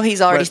 And right? you know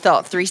he's already But-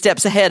 thought 3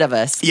 steps ahead of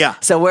us. Yeah.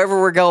 So wherever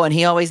we're going,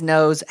 he always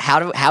knows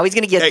how he's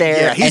going to get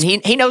there, yeah,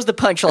 and he knows the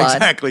punchline.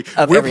 Exactly.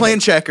 of We're everything. playing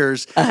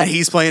checkers, and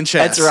he's playing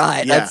chess. That's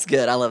right. Yeah. That's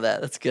good. I love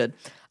that. That's good.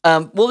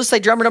 We'll just say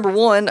drummer number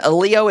 1,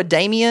 Leo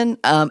Adamian.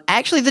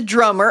 Actually, the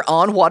drummer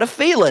on "What a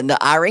Feeling,"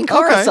 the Irene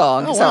Cara Okay.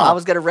 song. Oh, So wow. I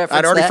was going to reference.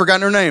 I'd already that,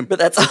 forgotten her name. but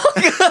that's all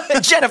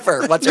good.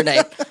 Jennifer. What's her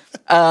name?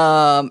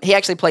 He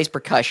actually plays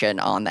percussion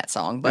on that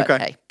song. But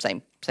Okay. hey,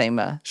 same.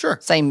 Sure.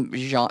 Same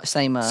genre.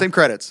 Same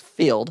credits.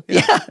 field.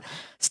 Yeah.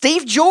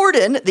 Steve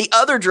Jordan, the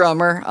other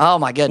drummer. Oh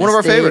my goodness. One of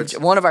our Steve, favorites.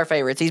 One of our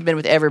favorites. He's been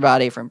with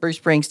everybody from Bruce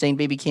Springsteen,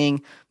 B.B.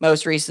 King,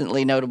 most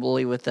recently,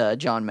 notably with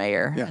John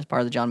Mayer as part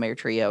of the John Mayer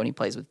trio, and he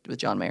plays with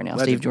John Mayer now.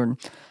 Legend. Steve Jordan.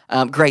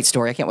 Great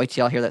story. I can't wait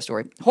till y'all hear that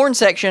story. Horn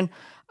section.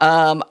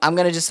 I'm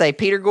going to just say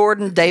Peter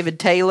Gordon, David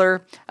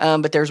Taylor,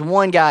 but there's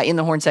one guy in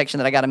the horn section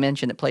that I got to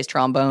mention that plays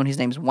trombone. His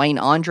name's Wayne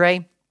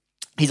Andre.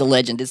 He's a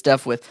legend. Did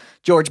stuff with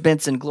George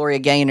Benson, Gloria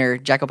Gaynor,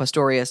 Jaco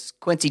Pastorius,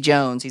 Quincy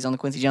Jones. He's on the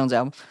Quincy Jones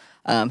album.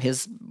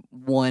 His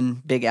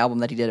one big album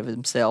that he did of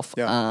himself.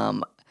 Yeah.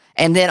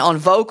 And then on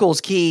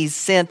vocals, keys,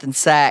 synth, and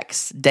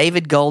sax,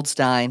 David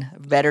Goldstein,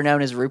 better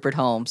known as Rupert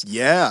Holmes.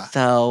 Yeah.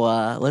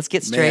 So let's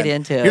get straight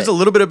into it. Here's a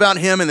little bit about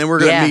him, and then we're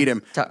going to meet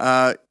him.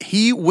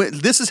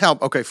 This is how.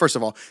 Okay, first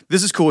of all,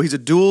 this is cool. He's a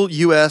dual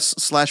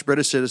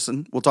U.S./British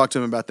citizen. We'll talk to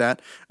him about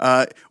that.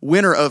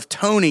 Winner of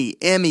Tony,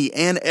 Emmy,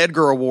 and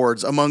Edgar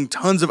Awards, among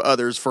tons of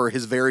others for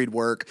his varied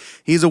work.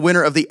 He's a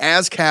winner of the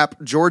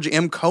ASCAP George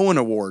M. Cohen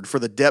Award for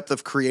the depth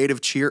of creative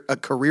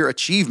career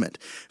achievement.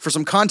 For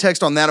some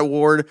context on that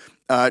award.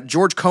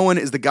 George Cohen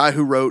is the guy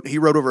who wrote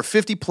over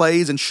 50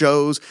 plays and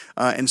shows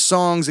and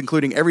songs,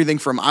 including everything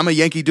from I'm a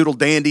Yankee Doodle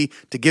Dandy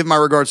to Give My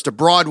Regards to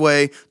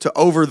Broadway to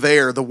Over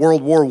There, the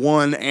World War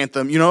I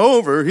anthem,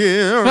 over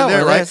here, over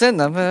there, right?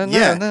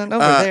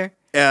 Over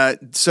there.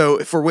 So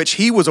for which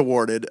he was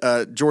awarded,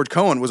 George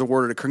Cohen was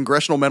awarded a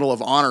Congressional Medal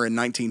of Honor in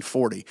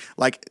 1940.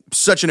 Like,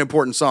 such an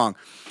important song.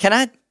 Can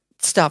I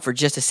stop for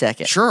just a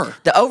second? Sure.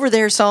 The Over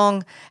There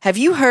song, have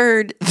you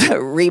heard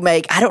the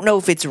remake? I don't know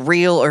if it's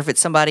real or if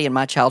it's somebody in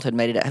my childhood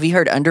made it up. Have you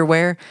heard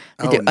Underwear?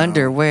 They do no.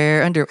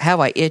 Underwear,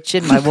 how I itch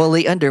in my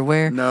woolly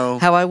underwear. No.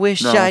 How I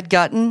wish I'd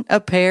gotten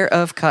a pair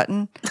of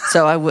cotton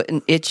so I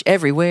wouldn't itch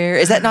everywhere.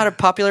 Is that not a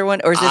popular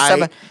one? Or is this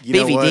some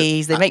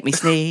BVDs? They make me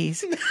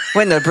sneeze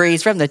when the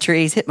breeze from the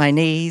trees hit my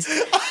knees.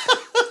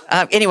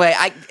 Anyway,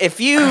 if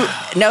you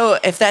know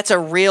if that's a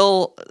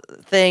real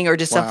thing or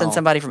just something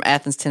somebody from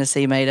Athens,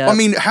 Tennessee made up. I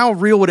mean, how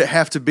real would it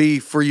have to be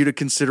for you to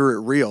consider it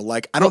real?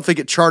 Like, I don't think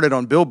it charted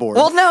on Billboard.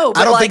 Well, no,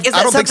 but is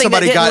that something that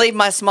didn't leave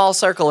my got small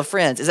circle of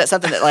friends? Is that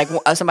something that like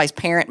somebody's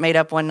parent made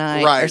up one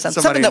night, Right, or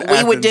something somebody that in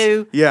we would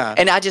do? Yeah.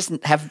 And I just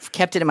have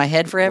kept it in my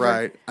head forever.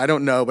 Right. I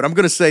don't know, but I'm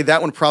going to say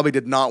that one probably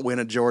did not win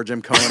a George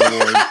M. Cohen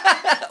Award.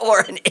 Or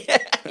an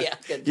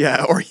good.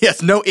 Yeah, or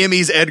yes, no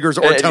Emmys, Edgars,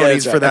 or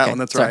Tonys for that one.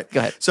 That's Sorry, right. go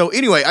ahead. So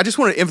anyway, I just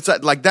want to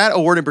emphasize, like that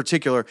award in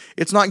particular,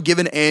 it's not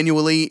given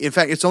annually. In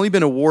fact, it's only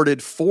been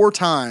awarded 4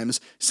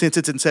 times since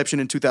its inception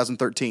in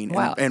 2013.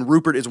 Wow. And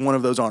Rupert is one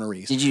of those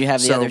honorees. Did you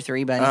have the other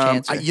 3 by any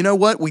chance? You know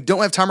what? We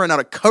don't have time right now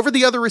to cover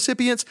the other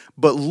recipients,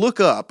 but look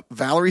up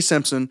Valerie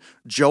Simpson,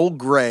 Joel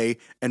Gray,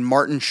 and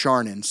Martin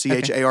Charnin,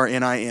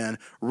 Charnin.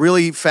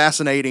 Really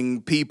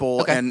fascinating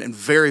people and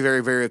very,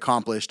 very, very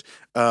accomplished.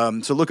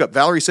 So look up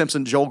Valerie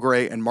Simpson, Joel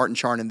Gray, and Martin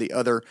Charnin, the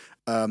other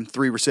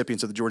 3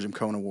 recipients of the George M.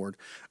 Cohen Award.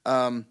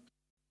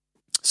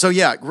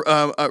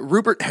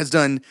 Rupert has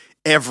done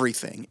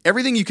everything.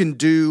 Everything you can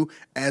do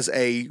as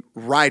a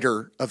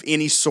writer of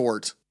any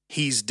sort,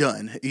 he's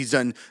done. He's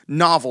done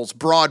novels,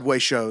 Broadway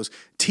shows,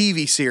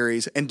 TV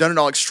series, and done it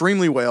all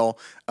extremely well.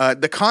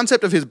 The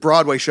concept of his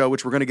Broadway show,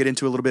 which we're going to get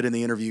into a little bit in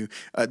the interview,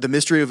 The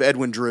Mystery of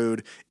Edwin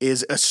Drood,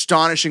 is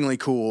astonishingly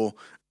cool.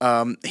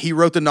 He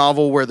wrote the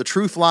novel Where the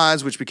Truth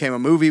Lies, which became a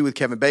movie with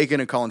Kevin Bacon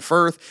and Colin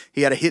Firth.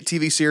 He had a hit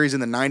TV series in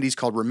the 90s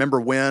called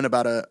Remember When,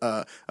 about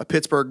a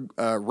Pittsburgh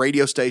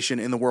radio station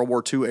in the World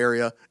War II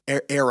era,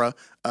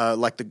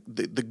 like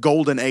the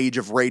golden age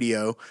of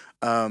radio.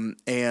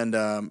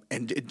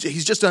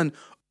 He's just done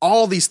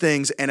all these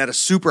things and at a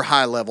super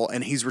high level,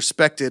 and he's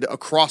respected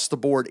across the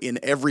board in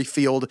every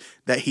field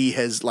that he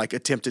has like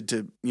attempted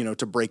to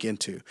break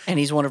into. And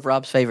he's one of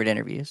Rob's favorite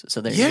interviews.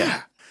 So there you go.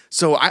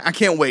 So I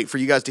can't wait for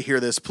you guys to hear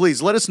this.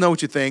 Please let us know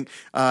what you think.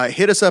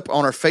 Hit us up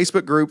on our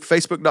Facebook group,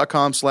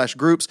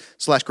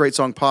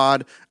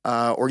 facebook.com/groups/greatsongpod,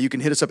 or you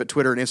can hit us up at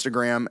Twitter and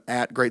Instagram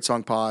at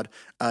greatsongpod.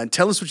 And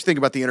tell us what you think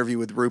about the interview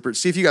with Rupert.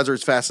 See if you guys are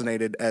as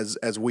fascinated as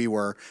we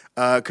were.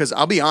 Because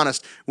I'll be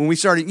honest, when we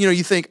started,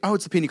 you think, oh,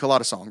 it's the Pina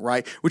Colada song,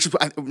 right? Which is,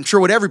 I'm sure,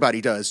 what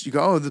everybody does. You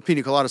go, oh, the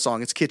Pina Colada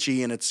song, it's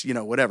kitschy and it's,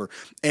 whatever.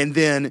 And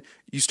then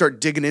you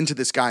start digging into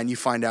this guy and you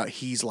find out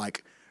he's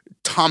like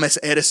Thomas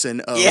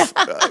Edison of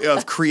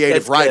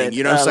creative writing. Good.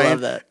 You know what I'm saying? I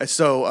love that.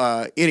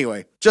 So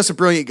anyway, just a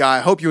brilliant guy. I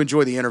hope you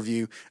enjoy the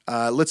interview.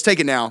 Let's take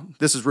it now.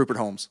 This is Rupert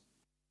Holmes.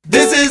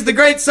 This is the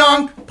Great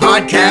Song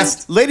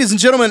Podcast. Ladies and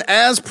gentlemen,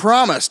 as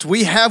promised,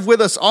 we have with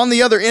us on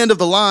the other end of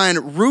the line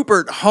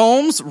Rupert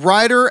Holmes,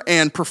 writer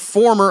and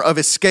performer of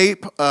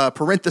Escape,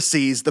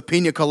 the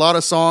Pina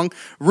Colada song.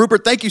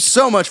 Rupert, thank you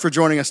so much for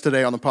joining us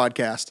today on the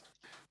podcast.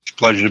 It's a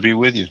pleasure to be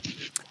with you.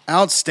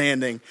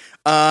 Outstanding.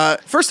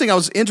 First thing I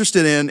was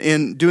interested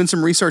in doing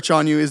some research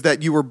on you is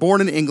that you were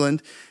born in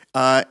England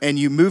and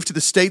you moved to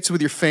the States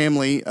with your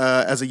family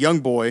as a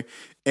young boy,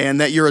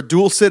 and that you're a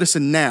dual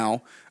citizen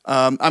now.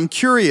 I'm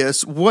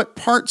curious, what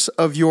parts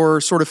of your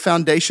sort of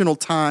foundational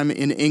time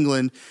in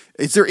England,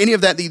 is there any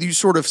of that you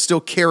sort of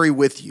still carry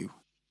with you?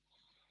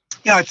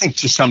 Yeah, I think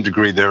to some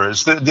degree there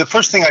is. The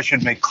first thing I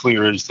should make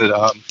clear is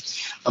that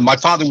my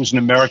father was an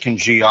American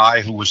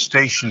GI who was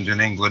stationed in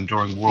England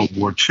during World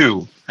War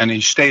II, and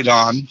he stayed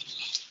on.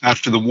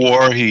 After the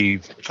war, he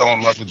fell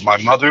in love with my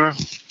mother,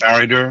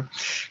 married her,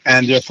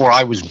 and therefore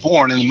I was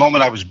born. And the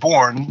moment I was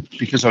born,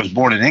 because I was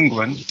born in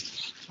England,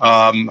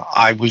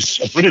 I was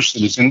a British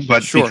citizen,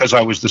 but because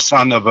I was the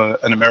son of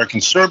an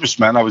American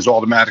serviceman, I was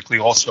automatically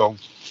also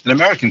an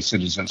American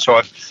citizen.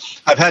 So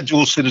I've had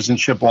dual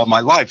citizenship all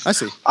my life. I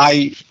see.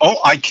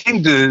 I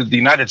came to the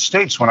United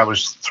States when I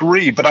was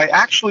 3, but I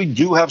actually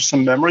do have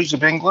some memories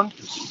of England.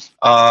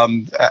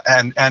 And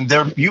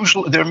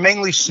they're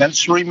mainly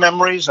sensory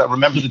memories. I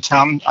remember the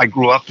town I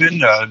grew up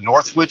in,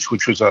 Northwich,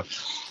 which was a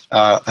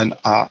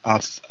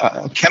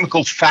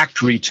chemical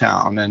factory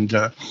town, and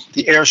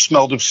the air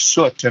smelled of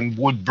soot and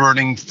wood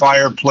burning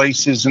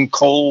fireplaces and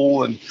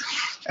coal, and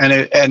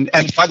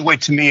by the way,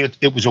 to me,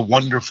 it was a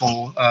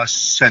wonderful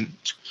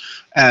scent.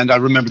 And I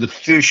remember the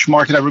fish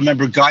market. I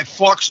remember Guy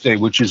Fawkes Day,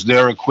 which is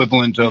their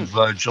equivalent of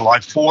July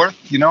 4th,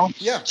 you know?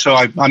 Yeah. So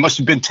I must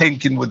have been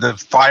taken with the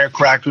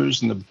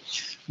firecrackers and the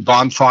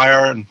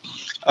bonfire. And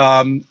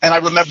I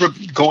remember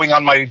going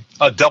on my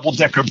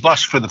double-decker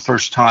bus for the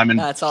first time. And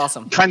That's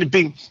awesome. Kind of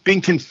being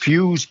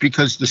confused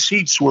because the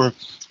seats were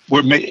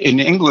in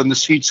England, the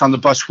seats on the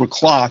bus were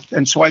cloth.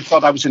 And so I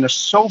thought I was in a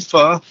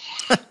sofa,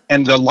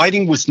 and the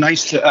lighting was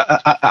nice.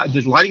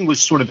 The lighting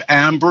was sort of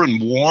amber and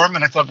warm.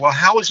 And I thought, well,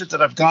 how is it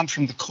that I've gone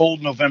from the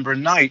cold November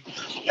night,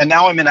 and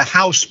now I'm in a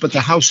house, but the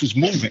house is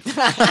moving?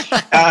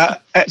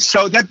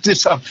 So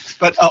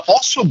but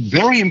also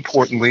very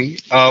importantly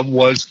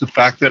was the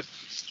fact that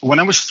when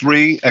I was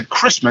 3 at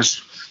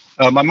Christmas,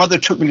 my mother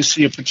took me to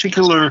see a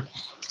particular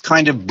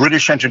kind of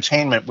British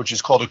entertainment, which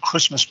is called a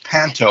Christmas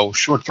panto,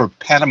 short for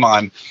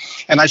pantomime.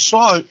 And I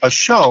saw a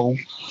show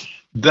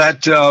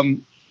that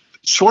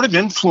sort of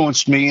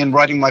influenced me in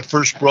writing my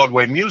first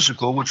Broadway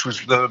musical, which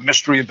was The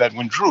Mystery of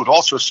Edwin Drood,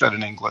 also set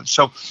in England.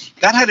 So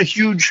that had a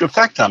huge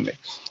effect on me.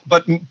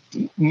 But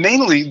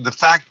mainly the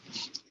fact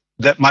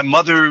that my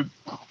mother,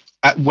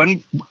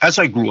 as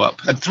I grew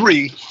up, at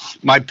 3,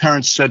 my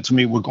parents said to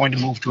me, we're going to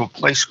move to a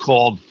place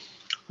called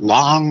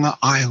Long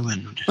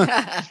Island.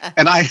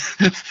 And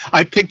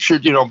I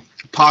pictured,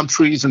 palm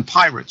trees and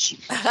pirates.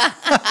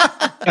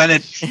 And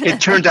it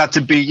turned out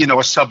to be,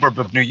 a suburb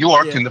of New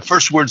York. Yeah. And the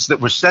first words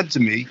that were said to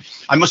me,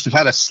 I must have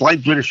had a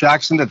slight British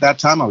accent at that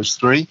time. I was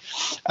 3.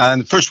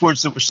 And the first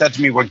words that were said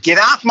to me were, get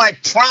off my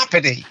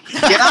property.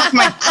 Get off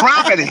my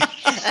property.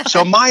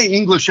 So my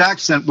English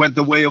accent went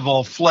the way of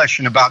all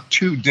flesh in about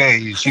 2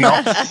 days,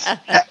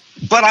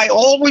 But I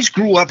always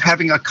grew up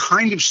having a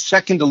kind of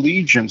second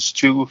allegiance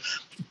to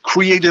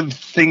creative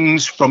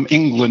things from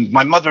England.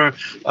 My mother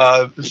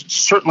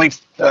certainly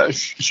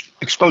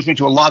exposed me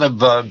to a lot of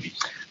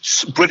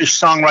British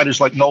songwriters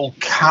like Noel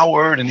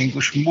Coward, and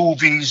English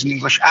movies and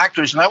English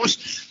actors, and I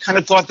always kind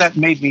of thought that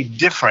made me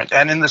different.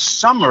 And in the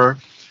summer,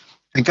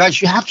 and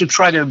guys, you have to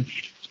kind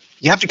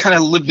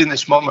of live in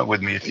this moment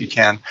with me if you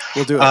can.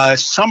 We'll do it.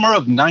 Summer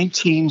of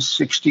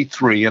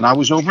 1963, and I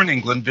was over in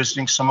England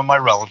visiting some of my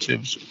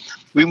relatives.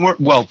 We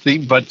weren't wealthy,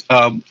 but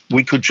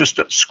we could just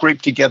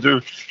scrape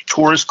together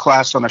tourist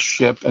class on a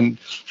ship, and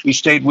we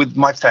stayed with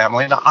my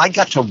family. And I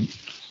got to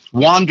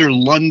wander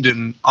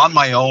London on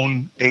my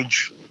own,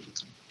 age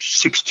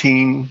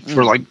 16,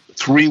 for like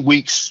 3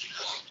 weeks,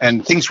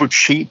 and things were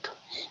cheap,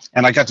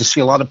 and I got to see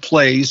a lot of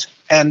plays.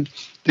 And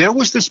there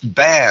was this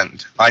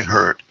band I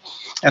heard,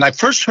 and I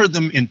first heard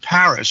them in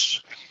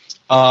Paris,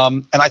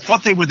 and I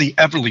thought they were the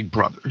Everly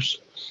Brothers,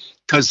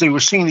 because they were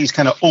singing these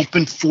kind of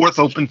open fourth,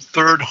 open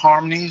third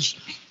harmonies.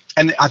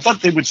 And I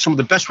thought they were some of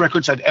the best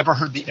records I'd ever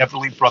heard the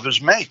Everly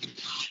Brothers make.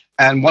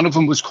 And one of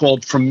them was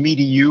called From Me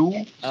to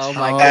You. Oh,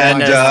 my And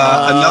goodness.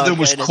 another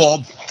was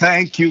called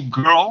Thank You,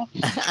 Girl.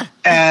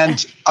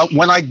 And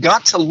when I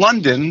got to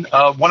London,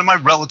 one of my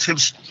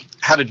relatives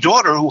had a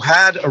daughter who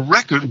had a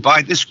record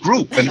by this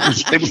group, and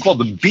they were called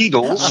the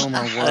Beatles. Oh,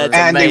 my word. That's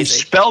And they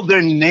amazing. spelled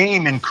their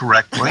name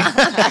incorrectly.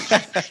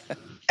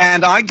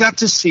 And I got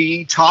to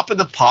see Top of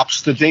the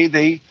Pops the day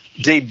they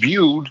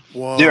debuted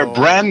their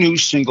brand new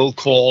single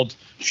called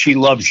She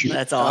Loves You.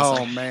 That's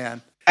awesome. Oh,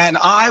 man. And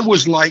I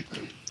was a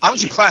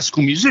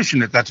classical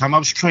musician at that time. I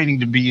was training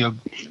to be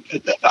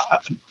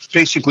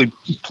basically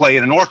play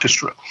in an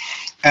orchestra.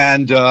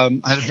 And I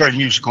had a very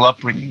musical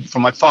upbringing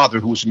from my father,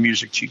 who was a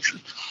music teacher.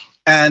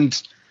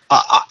 And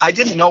I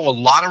didn't know a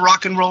lot of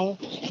rock and roll,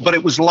 but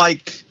it was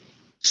like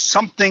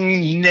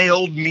something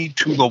nailed me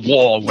to the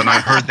wall when I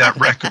heard that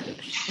record.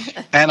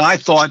 And I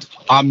thought,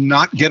 I'm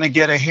not going to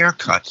get a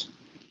haircut.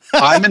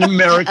 I'm an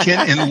American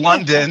in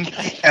London,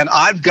 and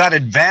I've got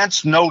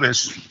advance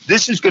notice.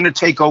 This is going to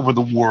take over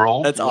the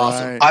world. That's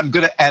awesome.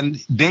 Right.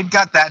 And they've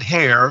got that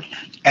hair,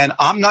 and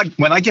I'm not,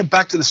 when I get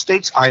back to the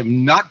States, I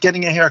am not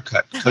getting a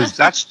haircut, because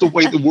that's the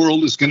way the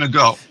world is going to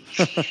go.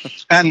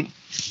 And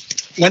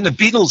when the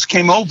Beatles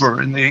came over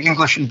in the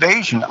English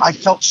invasion, I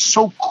felt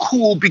so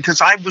cool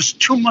because I was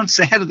 2 months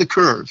ahead of the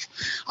curve.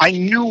 I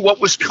knew what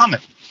was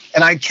coming,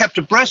 and I kept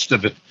abreast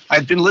of it.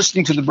 I'd been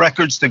listening to the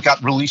records that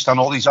got released on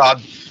all these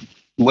odd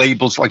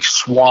labels like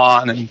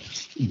Swan and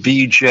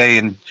BJ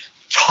and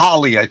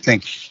Holly, I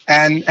think.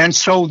 And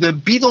so the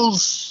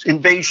Beatles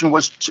invasion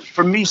was,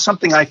 for me,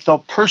 something I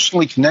felt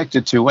personally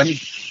connected to, and it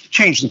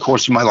changed the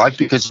course of my life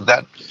because of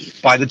that.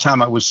 By the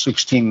time I was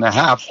 16 and a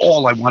half,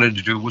 all I wanted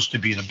to do was to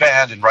be in a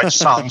band and write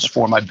songs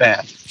for my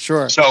band.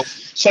 Sure. So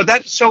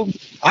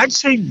I'd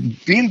say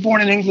being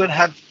born in England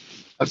had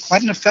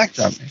quite an effect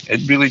on me.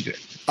 It really did.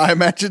 I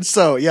imagine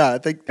so. Yeah, I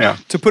think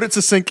to put it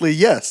succinctly,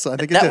 yes. I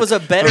think that was a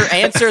better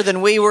answer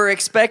than we were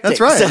expecting. That's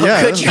right. So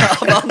yeah. good job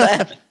on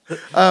that.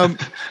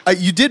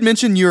 You did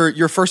mention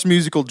your first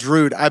musical,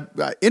 Drood. I'm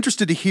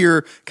interested to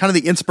hear kind of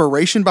the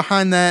inspiration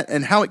behind that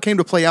and how it came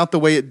to play out the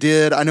way it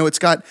did. I know it's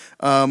got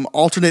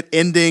alternate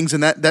endings,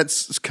 and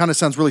that's kind of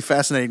sounds really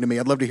fascinating to me.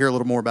 I'd love to hear a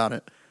little more about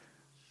it.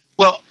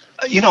 Well,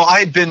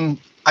 I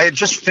had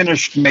just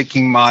finished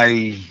making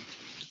my,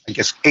 I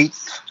guess,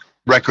 8th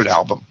record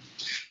album.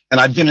 And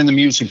I'd been in the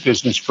music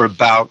business for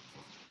about,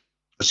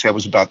 let's say I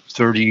was about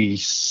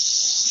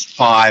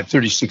 35,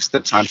 36 at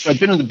that time. So I'd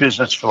been in the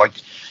business for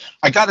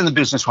I got in the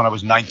business when I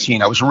was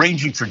 19. I was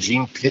arranging for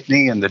Gene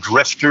Pitney and the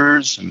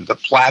Drifters and the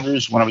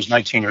Platters when I was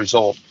 19 years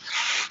old.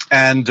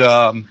 And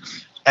so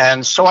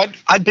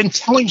I'd been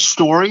telling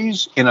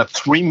stories in a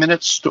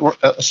 3-minute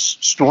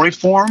story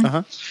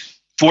form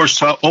for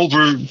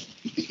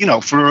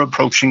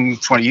approaching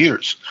 20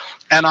 years.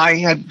 And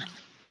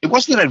it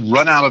wasn't that I'd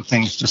run out of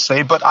things to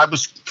say, but I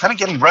was kind of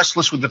getting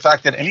restless with the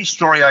fact that any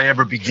story I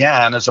ever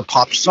began as a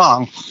pop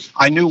song,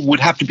 I knew would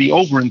have to be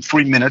over in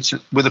 3 minutes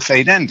with a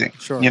fade ending.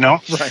 Sure.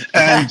 Right.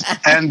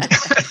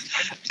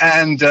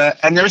 And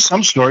there's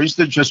some stories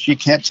that just you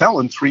can't tell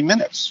in 3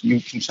 minutes. You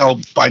can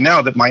tell by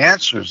now that my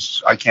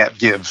answers I can't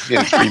give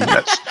in 3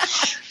 minutes.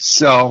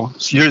 So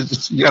you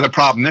got a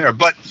problem there.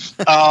 But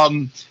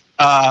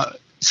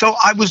so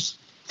I was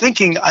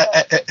thinking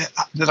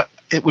that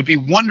it would be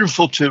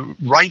wonderful to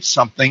write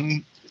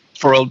something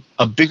for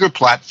a bigger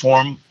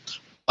platform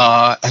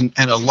and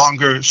a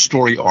longer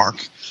story arc.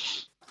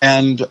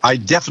 And I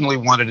definitely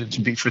wanted it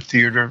to be for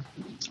theater.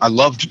 I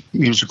loved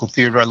musical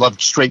theater. I loved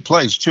straight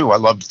plays, too. I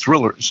loved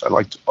thrillers. I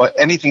liked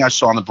anything I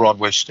saw on the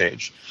Broadway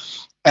stage.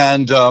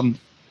 And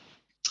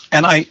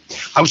I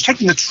was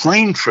taking a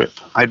train trip.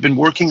 I'd been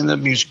working in the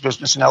music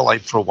business in L.A.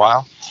 for a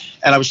while.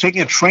 And I was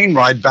taking a train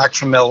ride back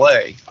from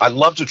L.A. I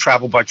love to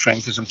travel by train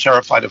because I'm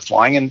terrified of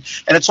flying. And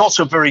it's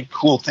also a very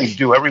cool thing to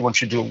do. Everyone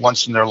should do it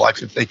once in their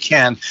life if they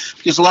can.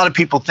 Because a lot of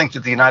people think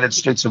that the United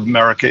States of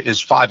America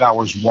is 5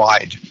 hours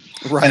wide.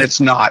 Right. And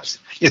it's not.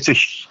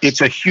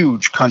 It's a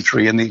huge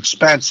country. And the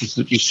expanses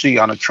that you see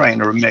on a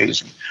train are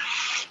amazing.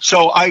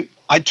 So I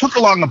took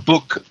along a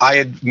book I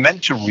had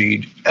meant to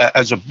read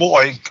as a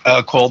boy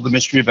called The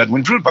Mystery of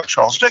Edwin Drood by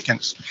Charles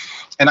Dickens.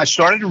 And I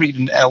started to read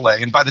in L.A.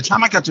 And by the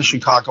time I got to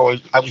Chicago,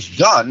 I was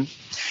done.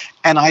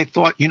 And I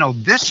thought,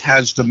 this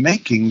has the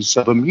makings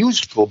of a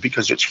musical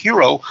because its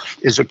hero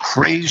is a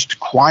crazed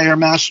choir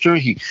master.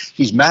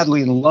 He's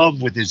madly in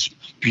love with his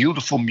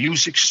beautiful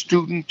music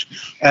student.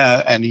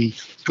 And he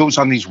goes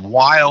on these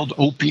wild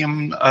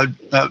opium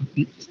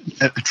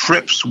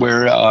trips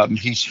where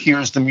he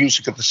hears the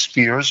music of the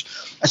spheres.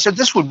 I said,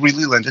 this would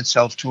really lend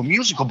itself to a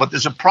musical, but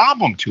there's a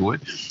problem to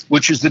it,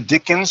 which is that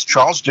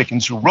Charles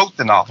Dickens, who wrote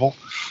the novel,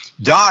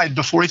 died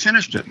before he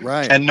finished it.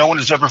 Right. And no one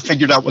has ever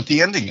figured out what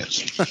the ending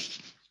is.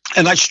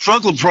 And I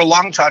struggled for a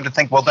long time to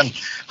think, well, then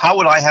how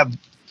would I have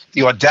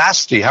the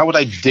audacity? How would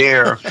I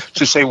dare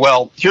to say,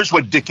 well, here's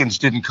what Dickens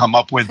didn't come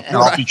up with, and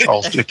I'll be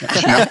Charles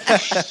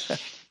Dickens.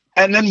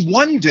 And then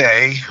one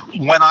day,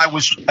 when I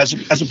was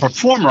as a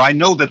performer, I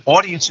know that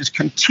audiences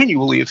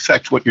continually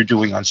affect what you're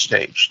doing on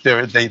stage.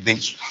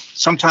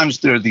 Sometimes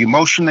the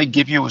emotion they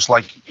give you is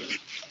like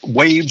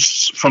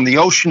waves from the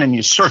ocean, and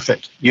you surf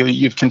it.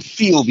 You can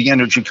feel the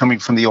energy coming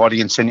from the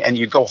audience, and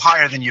you go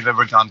higher than you've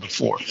ever gone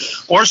before.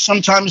 Or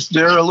sometimes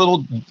they're a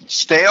little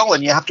stale,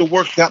 and you have to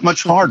work that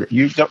much harder.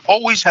 They're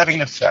always having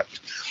an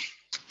effect.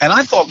 And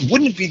I thought,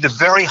 wouldn't it be the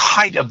very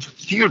height of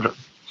theater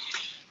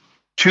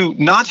to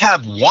not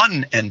have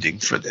one ending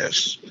for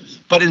this,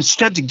 but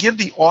instead to give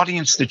the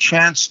audience the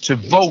chance to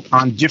vote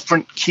on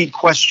different key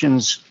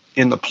questions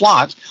in the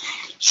plot,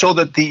 so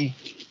that the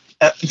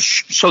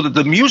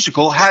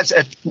musical has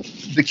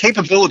the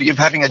capability of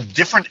having a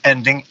different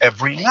ending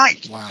every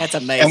night. Wow. That's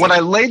amazing. And when I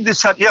laid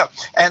this out,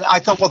 and I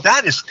thought, well,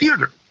 that is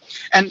theater.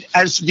 And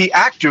as the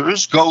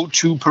actors go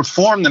to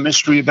perform The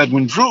Mystery of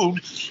Edwin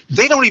Drood,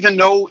 they don't even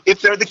know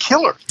if they're the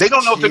killer. They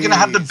don't know if they're going to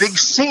have the big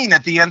scene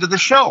at the end of the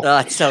show. Oh,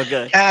 that's so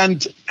good.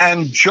 And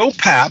Joe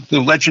Papp, the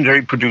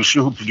legendary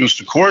producer who produced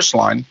The Chorus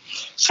Line,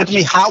 said to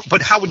me, how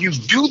would you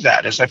do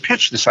that, as I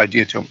pitched this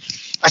idea to him?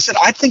 I said,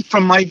 I think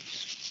from my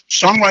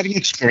songwriting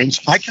experience,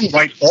 I can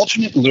write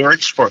alternate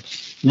lyrics for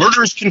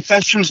murderous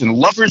confessions and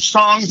lovers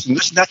songs and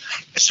this and that,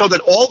 so that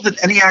all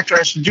that any actor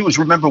has to do is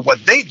remember what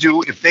they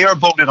do if they are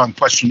voted on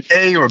question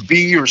A or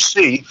B or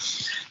C.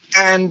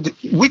 And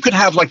we could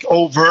have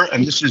over,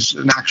 and this is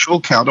an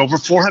actual count, over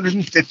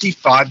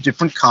 455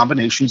 different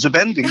combinations of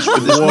endings for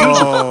this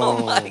musical.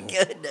 Oh, my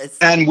goodness.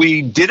 And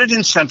we did it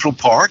in Central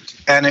Park,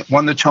 and it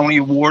won the Tony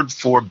Award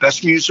for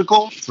Best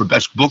Musical, for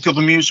Best Book of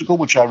a Musical,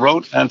 which I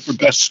wrote, and for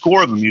Best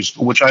Score of a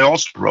Musical, which I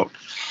also wrote.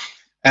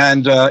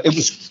 And it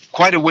was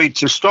quite a way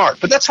to start.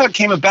 But that's how it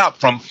came about,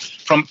 from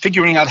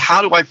figuring out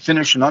how do I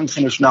finish an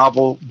unfinished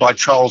novel by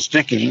Charles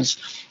Dickens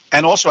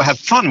and also have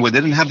fun with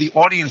it and have the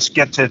audience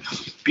get to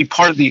be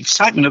part of the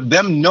excitement of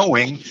them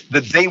knowing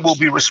that they will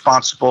be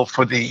responsible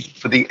for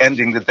the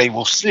ending that they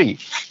will see.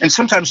 And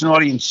sometimes an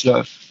audience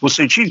will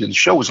say, gee, the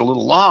show was a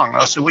little long. And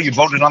I'll say, well, you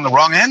voted on the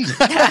wrong ending.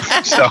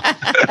 So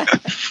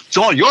it's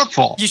all your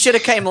fault. You should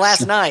have came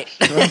last night.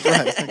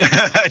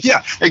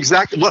 Yeah,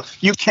 exactly. Well,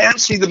 you can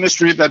see The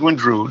Mystery of Edwin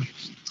Drood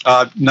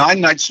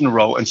 9 nights in a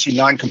row and see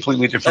 9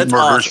 completely different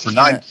That's murders awesome. for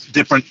 9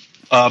 different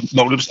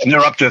motives, and they're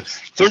up to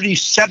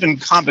 37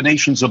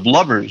 combinations of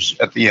lovers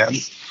at the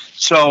end.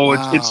 So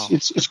Wow.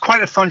 it's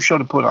quite a fun show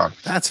to put on.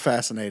 That's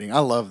fascinating. I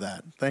love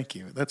that. Thank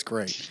you. That's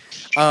great.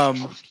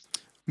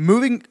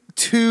 Moving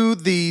to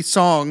the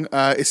song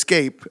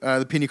Escape,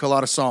 the Pina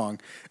Colada song.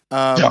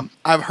 Yeah.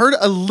 I've heard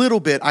a little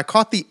bit. I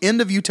caught the end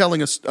of you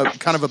telling us a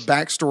kind of a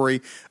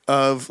backstory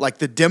of like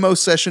the demo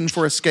session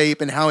for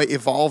Escape and how it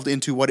evolved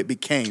into what it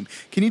became.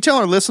 Can you tell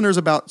our listeners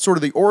about sort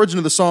of the origin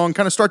of the song,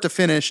 kind of start to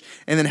finish,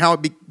 and then how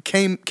it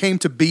came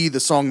to be the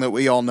song that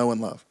we all know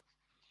and love?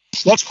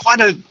 Well, it's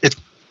quite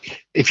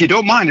if you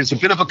don't mind, it's a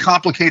bit of a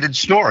complicated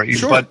story,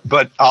 Sure.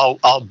 but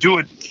I'll do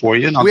it for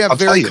you. And We have I'll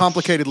tell very you.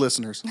 complicated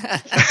listeners.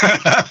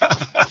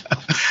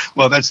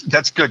 Well,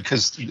 that's good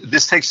because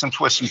this takes some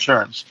twists and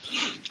turns.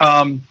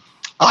 I'd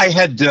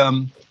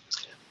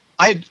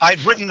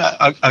written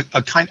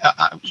a kind.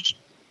 I was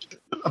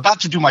about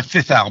to do my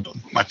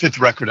 5th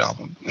record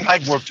album. And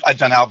I'd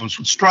done albums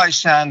with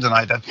Streisand, and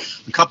I'd done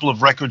a couple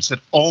of records that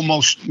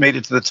almost made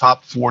it to the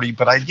top 40,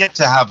 but I'd yet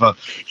to have a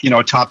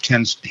top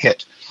 10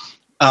 hit.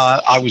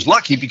 I was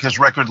lucky because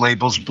record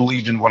labels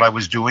believed in what I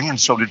was doing, and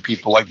so did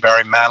people like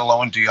Barry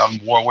Manilow and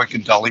Dionne Warwick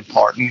and Dolly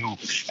Parton,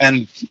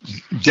 and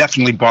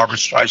definitely Barbra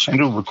Streisand,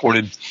 who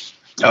recorded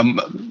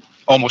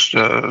almost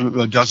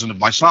a dozen of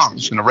my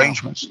songs and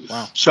arrangements.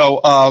 Wow.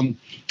 So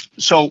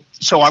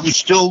I was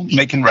still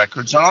making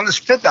records, and on this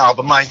 5th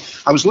album, I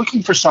was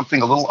looking for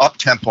something a little up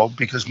tempo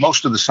because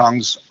most of the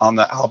songs on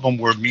the album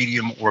were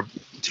medium or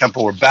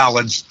tempo or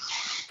ballads.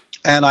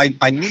 And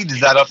I needed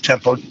that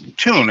up-tempo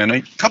tune. And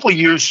a couple of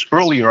years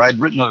earlier, I'd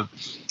written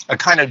a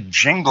kind of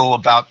jingle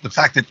about the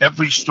fact that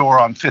every store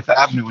on 5th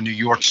Avenue in New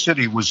York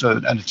City was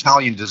an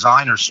Italian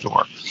designer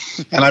store.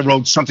 And I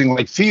wrote something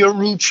like,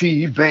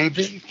 Fiorucci,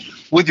 baby,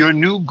 with your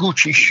new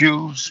Gucci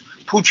shoes.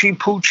 Poochie,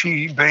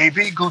 poochie,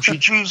 baby, Gucci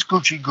cheese,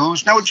 Gucci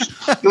goose. Now, it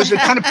was a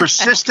kind of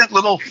persistent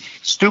little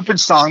stupid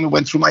song that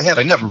went through my head.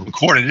 I never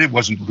recorded it. It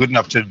wasn't good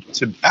enough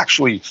to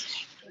actually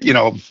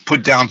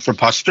put down for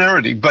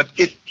posterity, but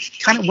it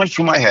kind of went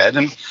through my head.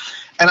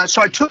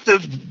 So I took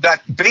that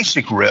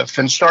basic riff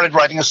and started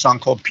writing a song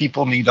called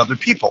People Need Other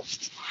People.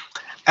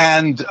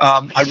 And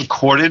I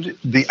recorded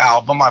the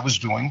album I was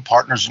doing,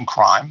 Partners in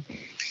Crime,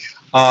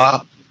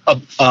 on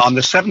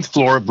the 7th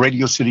floor of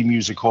Radio City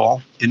Music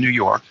Hall in New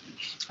York,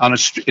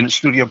 in a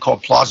studio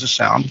called Plaza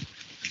Sound.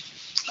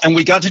 And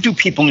we got to do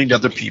People Need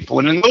Other People.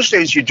 And in those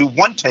days, you do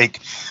one take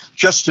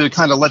just to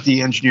kind of let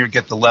the engineer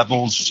get the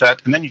levels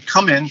set. And then you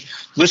come in,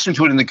 listen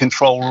to it in the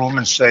control room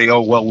and say,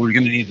 oh, well, we're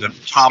going to need the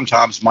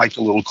tom-toms mic'd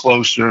a little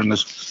closer and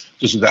this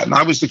and that. And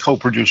I was the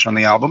co-producer on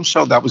the album,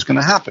 so that was going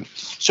to happen.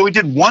 So we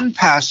did one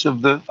pass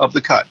of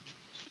the cut.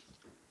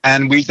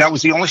 And that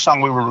was the only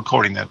song we were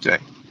recording that day.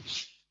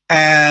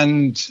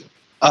 And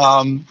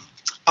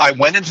I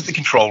went into the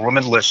control room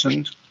and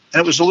listened,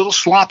 and it was a little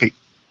sloppy.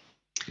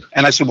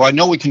 And I said, well, I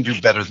know we can do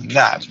better than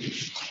that.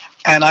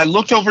 And I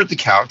looked over at the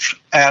couch,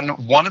 and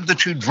one of the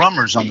 2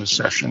 drummers on the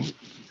session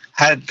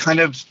had kind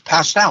of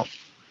passed out.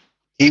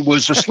 He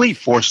was asleep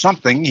or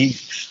something.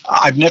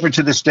 I've never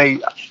to this day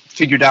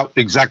figured out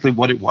exactly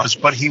what it was,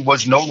 but he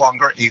was no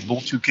longer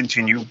able to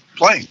continue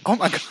playing. Oh,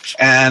 my gosh.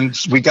 And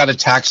we got a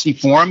taxi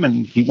for him,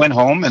 and he went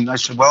home, and I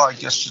said, well, I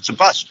guess it's a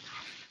bust.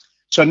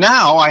 So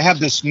now I have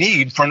this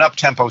need for an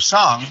up-tempo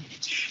song,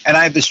 and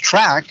I have this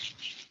track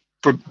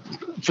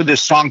for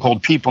this song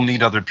called People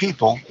Need Other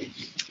People,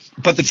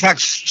 but the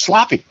track's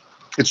sloppy.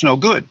 It's no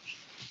good.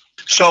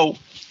 So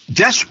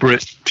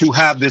desperate to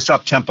have this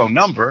up-tempo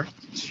number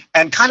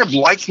and kind of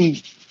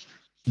liking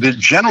the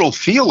general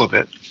feel of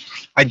it,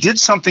 I did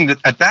something that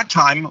at that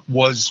time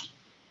was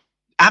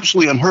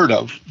absolutely unheard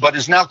of, but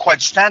is now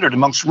quite standard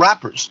amongst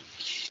rappers.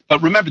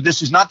 But remember,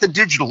 this is not the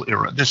digital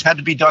era. This had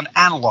to be done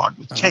analog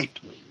with tape.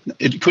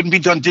 It couldn't be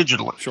done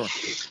digitally. Sure.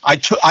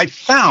 I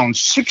found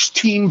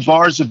 16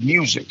 bars of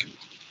music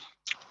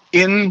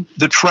in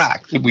the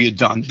track that we had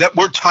done that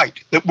were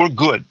tight, that were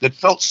good, that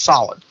felt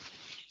solid.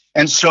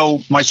 And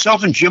so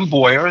myself and Jim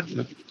Boyer,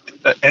 the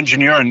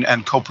engineer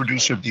and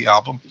co-producer of the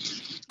album,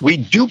 we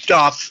duped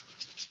off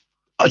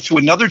to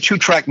another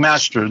 2-track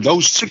master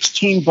those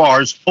 16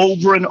 bars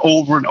over and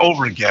over and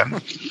over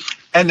again.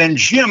 And then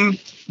Jim,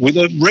 with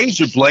a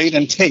razor blade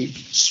and tape,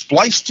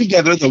 spliced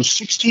together those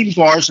 16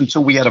 bars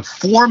until we had a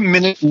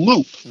 4-minute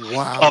loop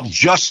of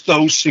just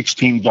those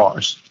 16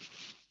 bars.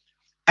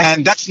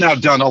 And that's now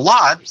done a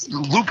lot.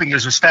 Looping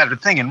is a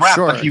standard thing in rap,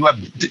 Sure. but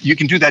you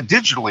can do that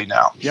digitally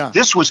now. Yeah.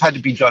 This had to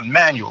be done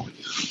manually.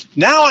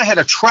 Now I had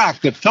a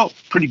track that felt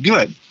pretty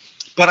good,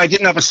 but I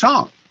didn't have a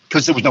song.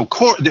 because there was no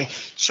chord.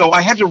 So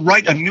I had to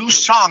write a new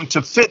song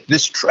to fit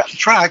this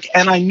track,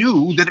 and I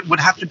knew that it would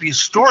have to be a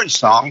story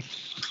song,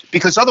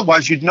 because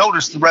otherwise you'd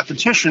notice the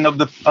repetition of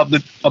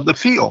the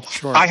feel.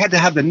 Sure. I had to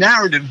have the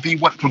narrative be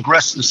what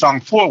progressed the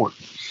song forward.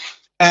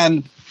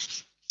 And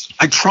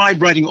I tried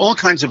writing all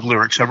kinds of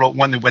lyrics. I wrote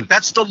one that went,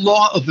 "That's the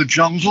law of the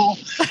jungle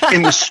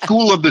in the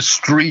school of the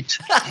street.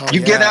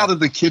 You get out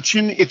of the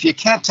kitchen if you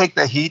can't take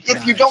the heat.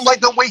 If you don't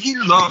like the way he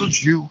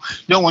loves you,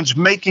 no one's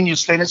making you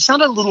stay." And it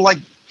sounded a little like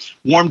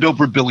warmed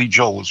over Billy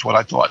Joel is what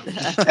I thought.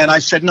 And I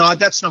said, no,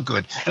 that's no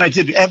good. And I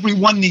did,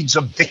 "Everyone needs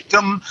a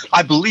victim.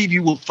 I believe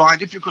you will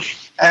find if you could."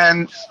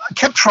 And I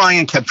kept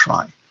trying.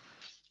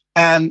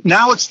 And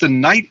now it's the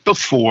night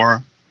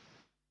before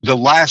the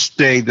last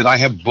day that I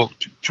have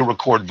booked to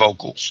record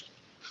vocals.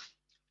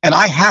 And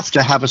I have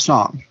to have a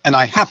song, and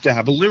I have to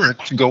have a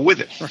lyric to go with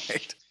it.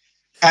 Right.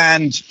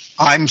 And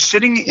I'm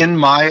sitting in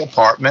my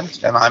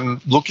apartment, and I'm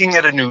looking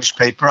at a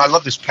newspaper. I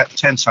love this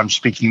tense I'm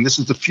speaking. This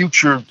is the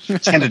future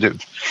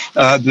tentative.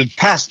 The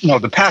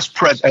past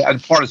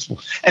present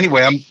participle.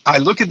 Anyway, I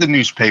look at the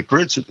newspaper.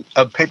 It's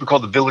a paper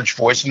called The Village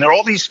Voice, and there are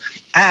all these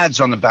ads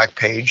on the back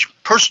page,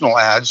 personal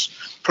ads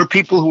for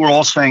people who are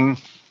all saying,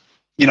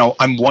 you know,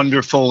 "I'm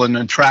wonderful and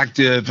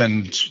attractive,"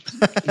 and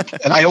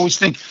I always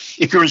think,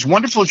 if you're as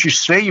wonderful as you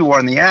say you are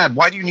in the ad,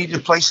 why do you need to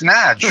place an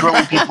ad?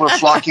 Surely people are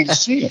flocking to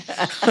see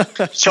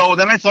it. So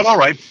then I thought, all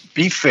right,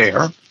 be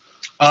fair.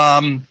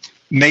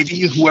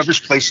 Maybe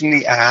whoever's placing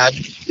the ad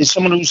is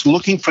someone who's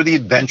looking for the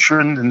adventure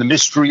and the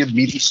mystery of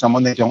meeting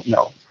someone they don't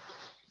know.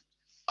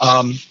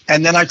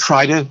 And then I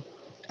try to,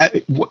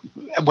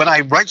 when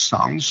I write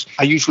songs,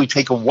 I usually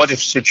take a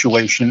what-if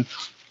situation,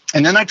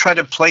 and then I try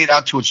to play it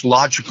out to its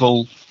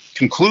logical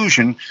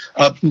conclusion,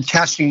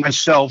 casting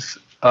myself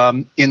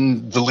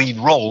in the lead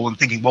role and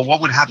thinking, well,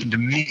 what would happen to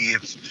me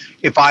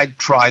if I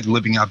tried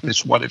living out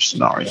this what if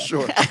scenario?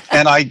 Sure.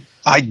 And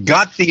I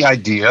got the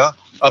idea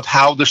of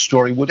how the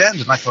story would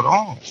end, and I thought,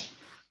 oh,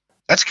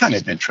 that's kind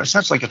of interesting.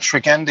 That's like a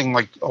trick ending,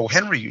 like O.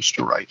 Henry used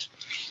to write.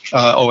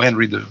 O.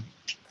 Henry, the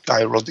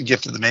guy who wrote The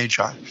Gift of the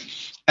Magi,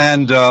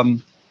 and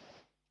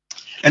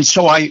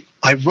so I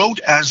wrote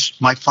as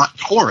my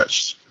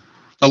chorus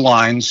the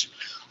lines,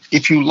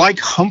 "If you like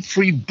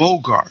Humphrey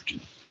Bogart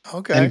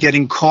and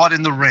getting caught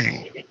in the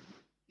rain,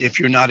 if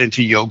you're not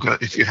into yoga,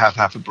 if you have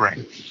half a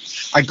brain."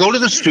 I go to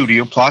the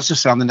studio, Plaza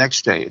Sound, the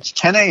next day. It's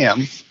 10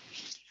 a.m.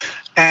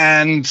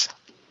 And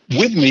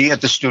with me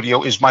at the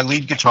studio is my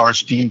lead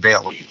guitarist, Dean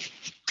Bailey.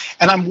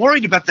 And I'm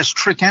worried about this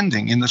trick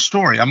ending in the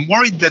story. I'm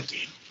worried that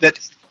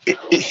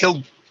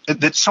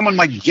someone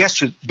might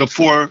guess it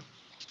before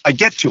I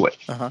get to it,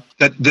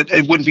 that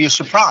it wouldn't be a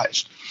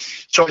surprise.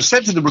 So I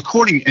said to the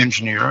recording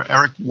engineer,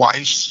 Eric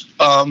Weiss,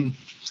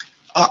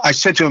 I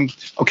said to him,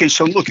 "Okay,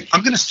 so look,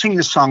 I'm going to sing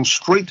this song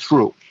straight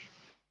through.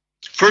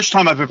 First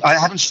time I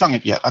haven't sung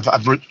it yet.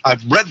 I've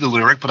read the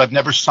lyric, but I've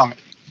never sung it.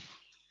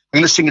 I'm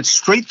going to sing it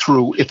straight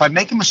through. If I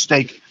make a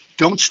mistake,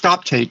 don't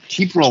stop tape,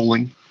 keep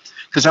rolling,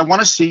 because I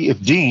want to see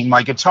if Dean,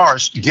 my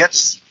guitarist,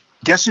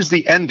 guesses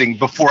the ending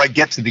before I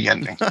get to the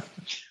ending."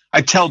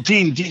 I tell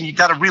Dean, you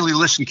got to really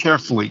listen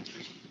carefully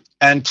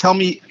and tell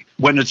me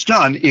when it's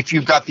done if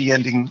you've got the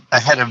ending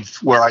ahead of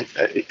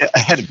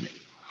me,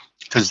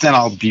 because then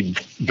I'll be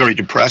very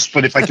depressed.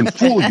 But if I can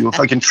fool you, if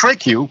I can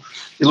trick you,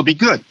 it'll be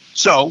good.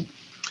 So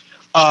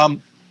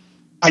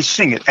I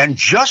sing it, and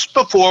just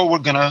before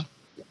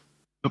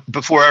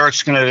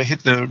Eric's gonna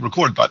hit the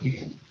record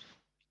button,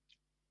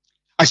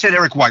 I said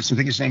Eric Weiss. I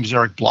think his name is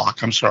Eric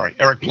Block. I'm sorry,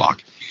 Eric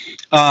Block.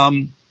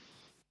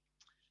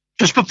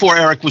 Just before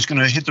Eric was going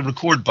to hit the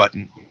record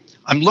button,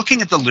 I'm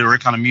looking at the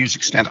lyric on a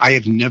music stand. I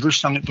have never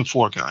sung it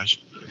before, guys.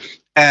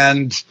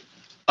 And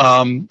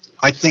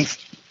I think,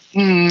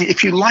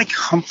 if you like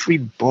Humphrey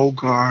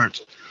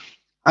Bogart,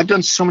 I've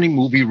done so many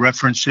movie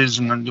references,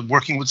 and I'm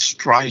working with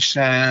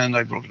Streisand.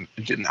 I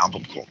did an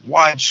album called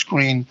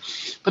Widescreen.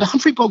 But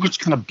Humphrey Bogart's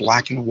kind of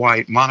black and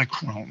white,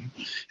 monochrome.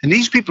 And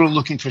these people are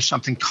looking for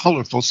something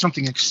colorful,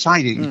 something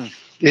exciting.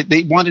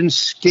 They want an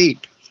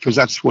escape, because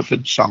that's what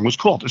the song was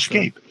called,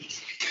 Escape. Sure.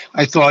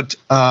 I thought,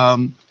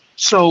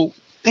 so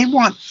they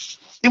want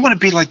to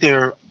be like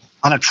they're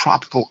on a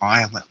tropical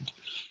island.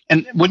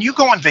 And when you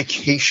go on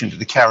vacation to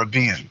the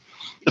Caribbean,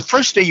 the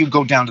first day you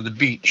go down to the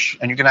beach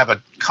and you're going to have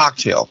a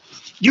cocktail,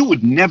 you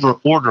would never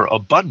order a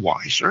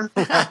Budweiser.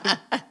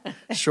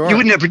 Sure. You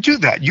would never do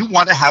that. You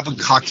want to have a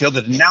cocktail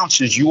that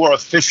announces you are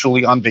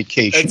officially on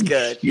vacation. That's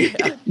good.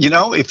 Yeah. You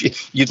know, if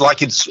you'd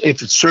like it,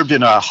 if it's served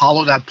in a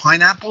hollowed out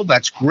pineapple,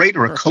 that's great,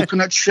 or a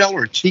coconut shell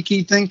or a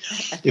tiki thing.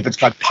 If it's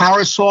got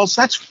parasols,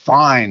 that's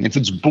fine. If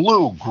it's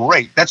blue,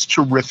 great. That's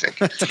terrific.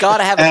 It's got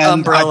to have an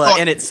umbrella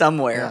in it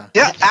somewhere.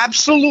 Yeah,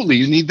 absolutely.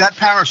 You need that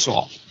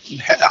parasol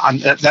on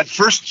that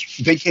first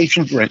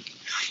vacation drink.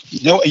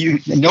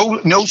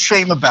 No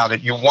shame about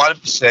it. You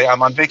want to say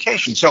I'm on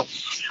vacation. So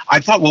I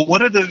thought, well,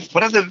 what are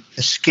the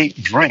escape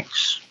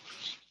drinks?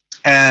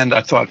 And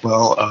I thought,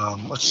 well,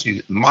 let's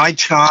see, Mai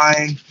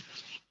Tai,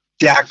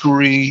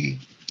 daiquiri.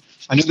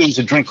 I knew there was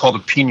a drink called a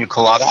pina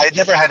colada. I had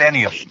never had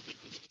any of them.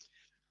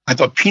 I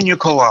thought pina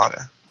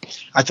colada.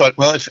 I thought,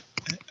 well,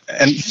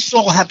 and this is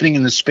all happening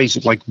in the space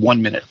of like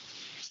 1 minute.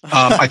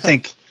 I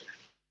think,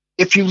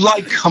 if you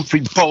like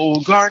Humphrey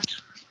Bogart,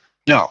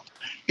 no.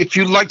 If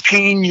you like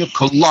Pina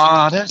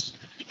Coladas,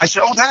 I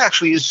said, oh, that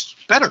actually is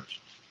better.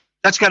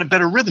 That's got a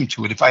better rhythm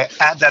to it if I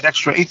add that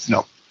extra eighth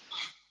note.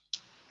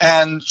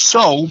 And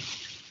so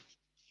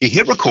you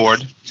hit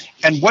record,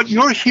 and what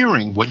you're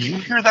hearing when you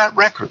hear that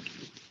record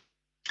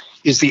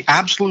is the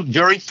absolute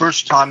very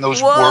first time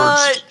those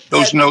words,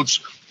 those notes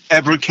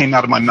ever came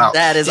out of my mouth.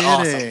 That is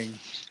awesome.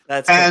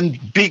 That's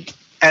cool.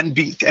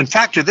 And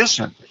factor this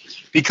in.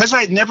 Because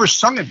I had never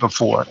sung it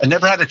before and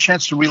never had a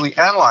chance to really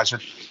analyze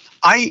it,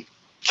 I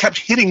kept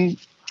hitting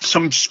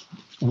some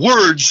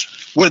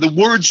words where the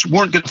words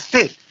weren't going to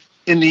fit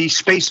in the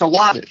space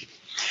allotted.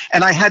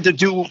 And I had to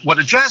do what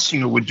a jazz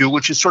singer would do,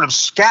 which is sort of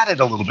scat it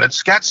a little bit,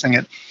 scat sing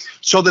it,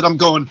 so that I'm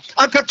going,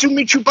 I've got to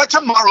meet you by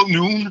tomorrow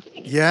noon.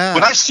 Yeah.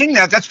 When I sing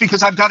that, that's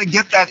because I've got to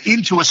get that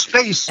into a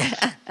space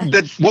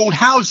that won't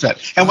house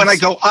that. And when I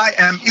go, I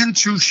am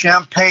into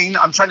champagne,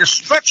 I'm trying to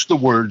stretch the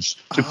words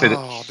to fit it.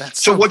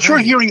 That's So what you're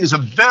hearing is a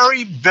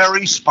very,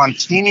 very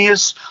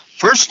spontaneous,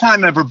 first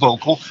time ever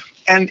vocal.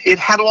 And it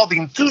had all the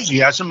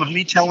enthusiasm of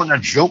me telling a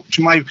joke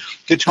to my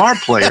guitar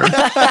player,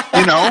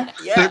 you know,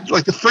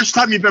 like the first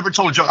time you've ever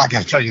told a joke. I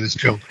got to tell you this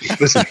joke.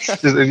 Listen,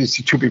 these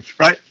two people,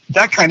 right?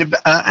 That kind of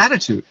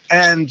attitude.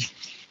 And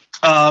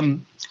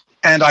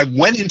I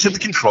went into the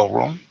control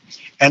room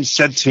and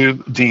said to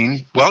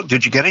Dean, well,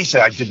 did you get it? He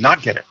said, I did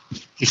not get it.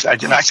 He said, I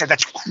did not. I said,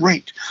 that's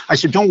great. I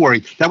said, don't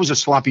worry. That was a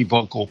sloppy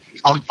vocal.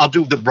 I'll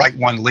do the right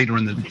one later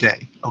in the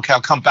day. Okay,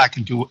 I'll come back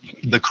and do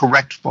the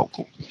correct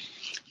vocal.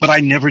 But I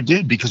never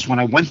did, because when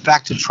I went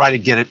back to try to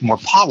get it more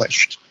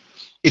polished,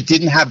 it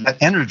didn't have that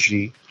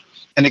energy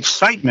and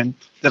excitement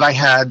that I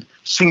had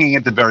singing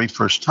it the very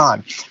first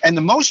time. And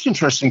the most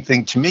interesting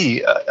thing to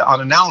me on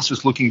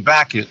analysis looking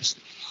back is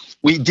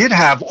we did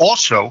have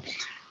also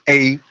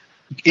a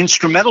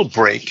instrumental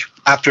break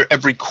after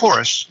every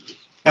chorus,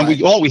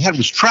 and all we had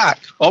was track.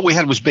 All we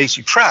had was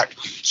basic track.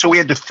 So we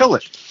had to fill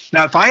it.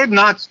 Now, if I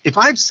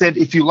had said,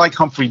 if you like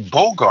Humphrey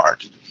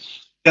Bogart,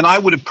 then I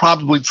would have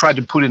probably tried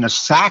to put in a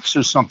sax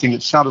or something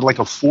that sounded like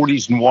a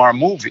 40s noir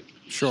movie.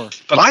 Sure.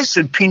 But I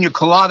said Pina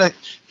Colada,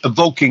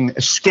 evoking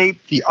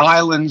escape, the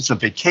islands, a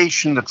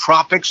vacation, the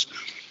tropics.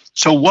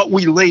 So what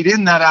we laid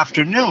in that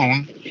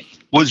afternoon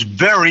was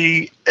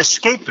very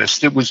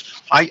escapist. It was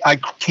I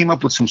came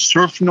up with some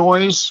surf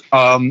noise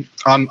on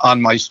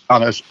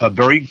a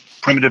very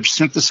primitive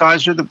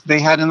synthesizer that they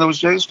had in those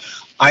days.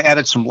 I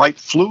added some light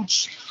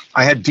flutes.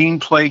 I had Dean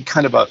play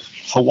kind of a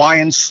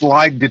Hawaiian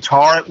slide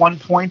guitar at one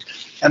point,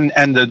 and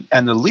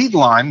the lead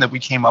line that we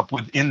came up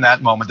with in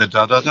that moment, the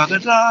da da da da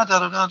da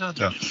da da da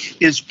da,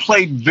 is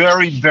played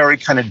very, very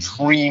kind of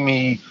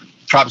dreamy,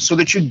 so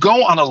that you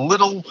go on a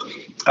little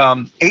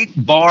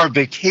 8-bar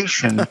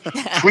vacation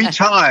three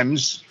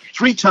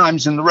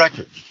times in the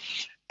record.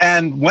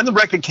 And when the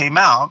record came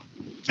out,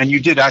 and you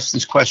did ask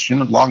this question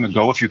long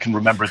ago, if you can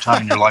remember a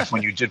time in your life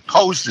when you did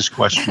pose this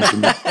question to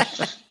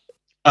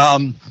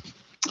me.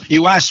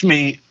 You asked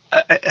me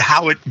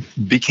how it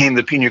became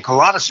the Pina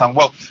Colada song.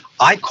 Well,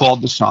 I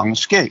called the song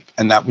Escape,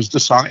 and that was the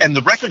song. And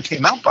the record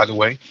came out, by the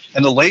way,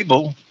 and the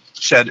label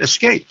said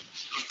Escape.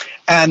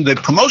 And the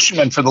promotion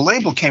man for the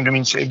label came to me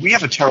and said, we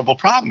have a terrible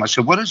problem. I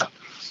said, what is it?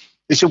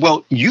 They said,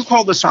 well, you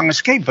called the song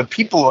Escape, but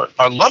people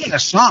are loving the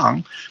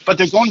song, but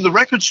they're going to the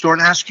record store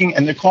and asking,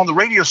 and they're calling the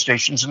radio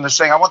stations, and they're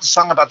saying, I want the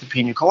song about the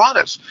Pina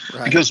Coladas.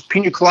 Right. Because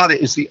Pina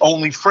Colada is the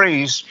only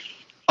phrase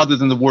other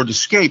than the word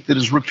escape that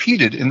is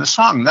repeated in the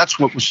song. That's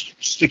what was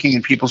sticking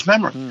in people's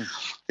memory.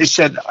 They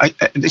said,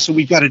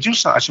 we've got to do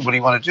something. I said, what do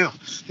you want to do?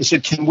 They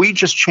said, can we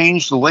just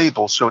change the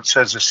label so it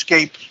says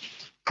Escape,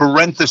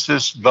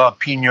 parenthesis, the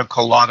Pina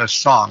Colada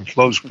song,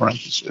 close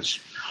parenthesis.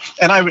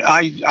 And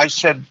I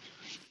said,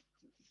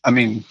 I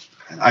mean,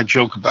 I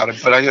joke about it,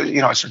 but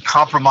I said,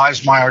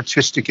 compromise my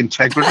artistic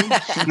integrity.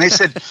 And they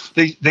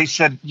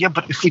said, yeah,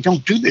 but if we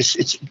don't do this,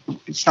 it's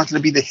not going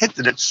to be the hit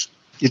that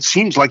it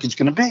seems like it's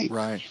going to be.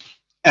 Right.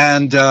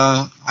 And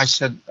I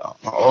said,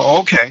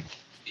 okay.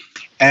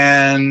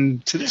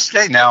 And to this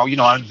day now,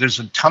 there's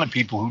a ton of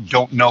people who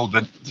don't know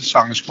that the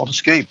song is called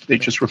Escape. They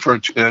just refer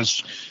to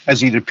it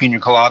as either Pina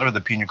Colada or the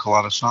Pina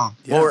Colada song.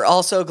 Yeah. Well, we're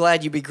also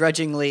glad you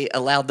begrudgingly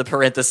allowed the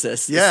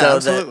parenthesis so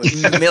absolutely.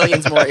 that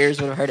millions more ears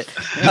would have heard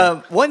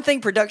it. One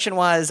thing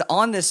production-wise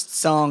on this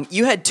song,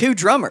 you had two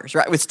drummers,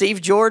 right? With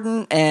Steve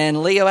Jordan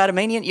and Leo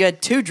Adamanian, you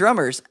had two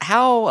drummers.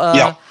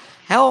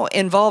 How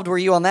involved were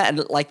you on that?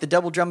 And like the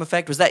double drum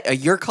effect, was that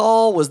your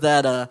call? Was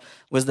that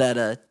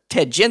a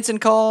Ted Jensen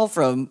call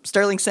from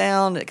Sterling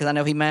Sound? Because I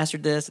know he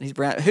mastered this, and he's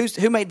brown.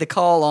 Who made the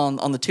call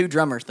on the two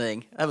drummer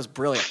thing? That was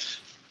brilliant.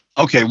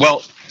 Okay,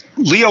 well,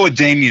 Leo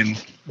Adamian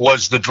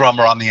was the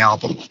drummer on the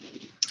album,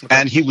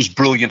 and he was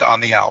brilliant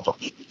on the album.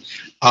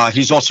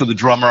 He's also the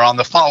drummer on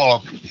the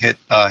follow-up hit,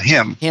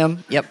 Him.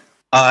 Him, yep.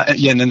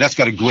 Yeah, and then that's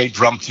got a great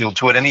drum feel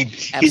to it. And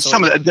he's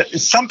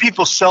some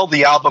people sell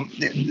the album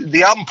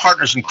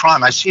Partners in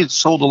Crime. I see it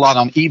sold a lot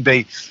on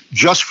eBay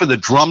just for the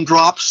drum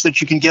drops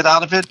that you can get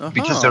out of it,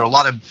 because there are a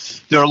lot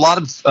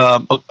of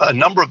a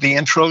number of the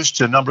intros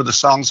to a number of the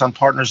songs on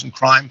Partners in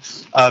Crime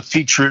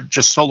feature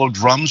just solo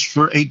drums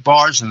for 8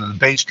 bars, and then the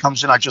bass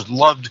comes in. I just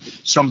loved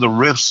some of the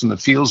riffs and the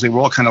feels. They were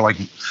all kind of like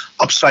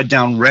upside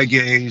down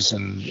reggaes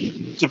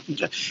and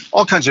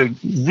all kinds of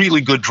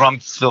really good drum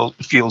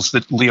feels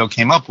that Leo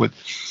came up with.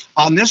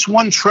 On this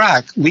one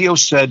track, Leo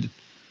said,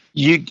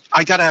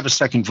 I got to have a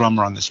second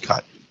drummer on this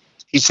cut.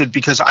 He said,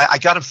 because I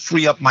got to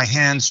free up my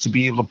hands to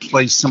be able to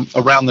play some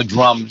around the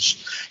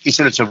drums. He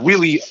said, it's a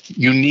really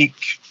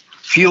unique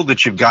feel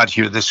that you've got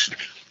here, this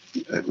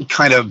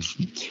kind of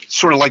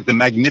sort of like the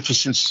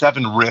Magnificent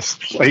Seven riff,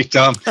 played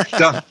dum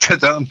dum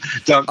dum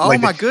dum. Oh,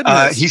 my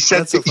goodness. He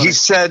said,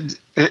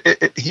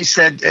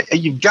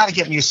 you've got to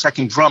get me a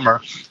second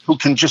drummer who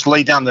can just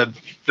lay down the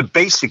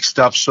basic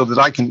stuff so that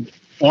I can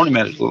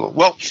ornament it a little.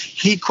 Well,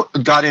 he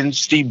got in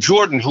Steve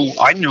Jordan, who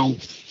I knew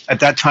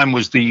at that time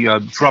was the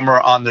drummer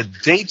on the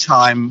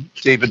daytime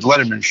David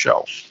Letterman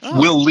show.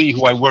 Will Lee,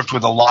 who I worked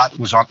with a lot,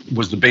 was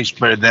the bass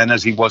player then,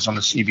 as he was on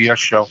the CBS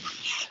show.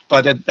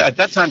 But at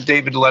that time,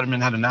 David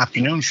Letterman had an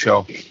afternoon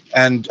show,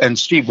 and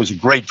Steve was a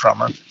great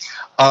drummer.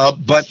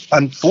 But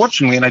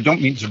unfortunately, and I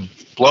don't mean to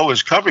blow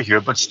his cover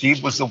here, but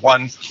Steve was the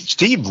one.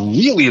 Steve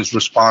really is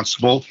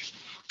responsible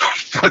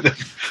for the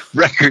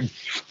record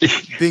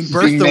being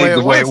birthed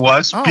the way it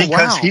was. Oh,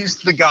 because he's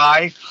the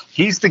guy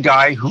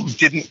who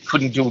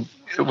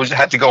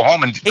had to go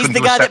home and he's the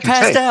guy that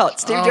passed out.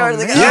 Steve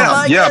Jordan.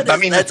 Yeah. I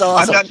mean, that's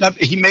awesome.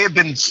 He may have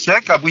been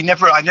sick.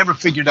 I never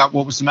figured out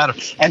what was the matter.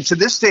 And to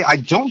this day, I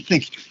don't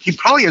think he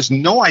probably has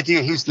no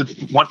idea he's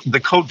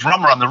the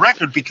co-drummer on the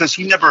record, because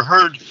he never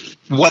heard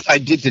what I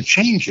did to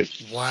change it.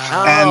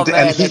 Wow.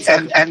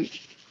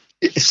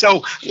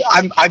 So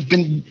I've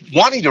been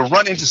wanting to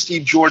run into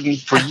Steve Jordan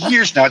for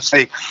years now and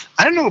say,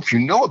 I don't know if you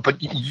know it, but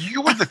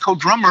you were the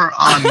co-drummer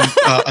on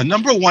a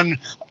number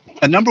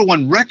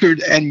one record,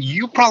 and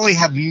you probably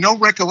have no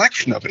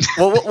recollection of it.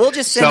 Well, we'll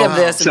just send him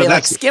this and be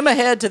like, skim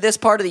ahead to this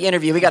part of the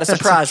interview. We got a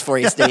surprise for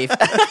you, Steve.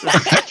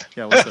 That's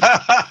awesome.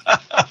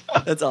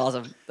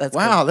 That's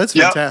cool. That's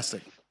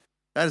fantastic.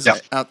 That is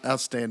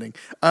outstanding.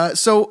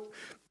 So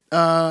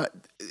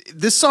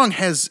this song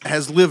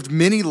has lived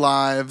many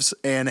lives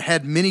and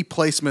had many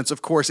placements.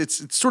 Of course,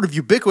 it's sort of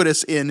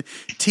ubiquitous in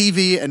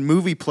TV and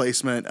movie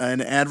placement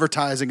and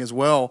advertising as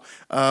well.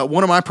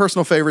 One of my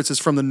personal favorites is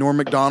from the Norm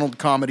Macdonald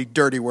comedy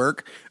Dirty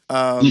Work,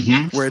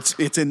 where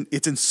it's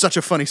in such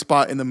a funny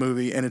spot in the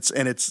movie, and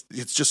it's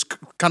just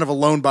kind of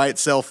alone by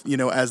itself,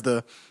 as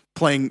the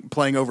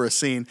playing over a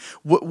scene.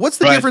 What's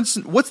the difference?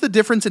 What's the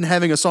difference in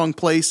having a song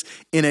place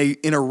in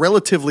a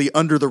relatively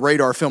under the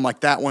radar film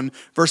like that one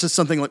versus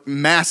something like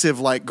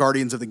massive like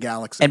Guardians of the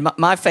Galaxy? And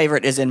my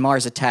favorite is in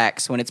Mars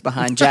Attacks, when it's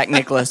behind Jack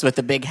Nicklaus with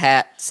the big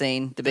hat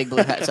scene, the big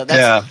blue hat. So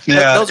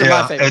those are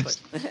my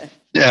favorites.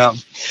 Yeah,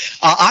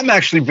 I'm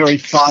actually very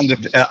fond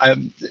of.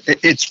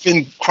 It's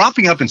been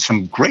cropping up in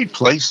some great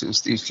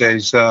places these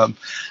days.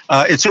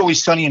 It's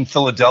Always Sunny in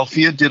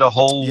Philadelphia did a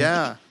whole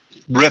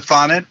riff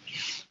on it.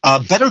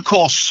 Better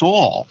Call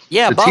Saul, the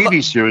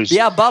TV series.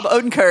 Yeah, Bob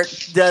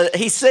Odenkirk,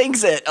 he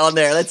sings it on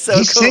there. That's so cool.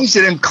 He sings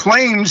it and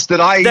claims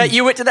that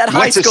you went to that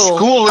high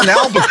school in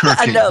Albuquerque.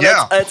 I know,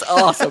 that's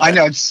awesome. I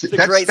know,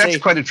 that's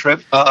quite a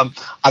trip.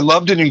 I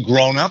loved it in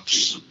Grown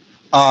Ups.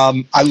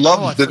 I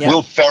loved that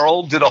Will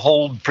Ferrell did a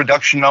whole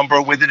production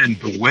number with it in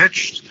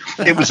Bewitched.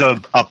 It was a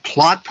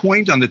plot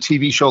point on the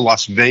TV show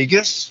Las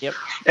Vegas. Yep.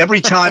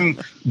 Every time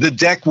the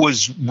deck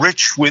was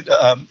rich with,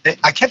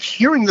 I kept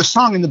hearing the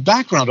song in the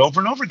background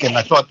over and over again.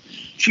 I thought,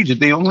 gee, did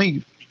they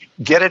only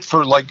get it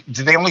for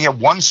did they only get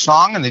one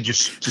song and they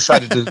just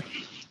decided to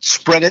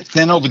spread it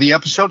thin over the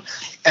episode?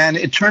 And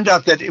it turned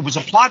out that it was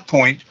a plot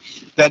point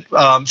that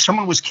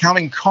someone was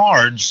counting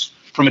cards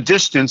from a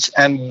distance,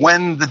 and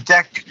when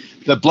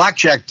the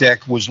blackjack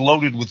deck was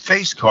loaded with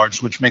face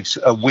cards, which makes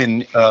a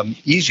win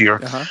easier,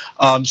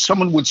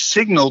 someone would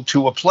signal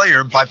to a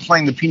player by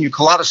playing the Pina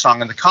Colada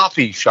song in the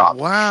coffee shop.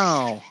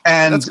 Wow.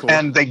 And that's cool.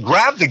 And they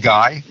grabbed the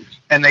guy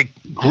and they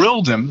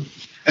grilled him,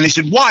 and they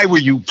said, "Why were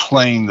you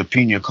playing the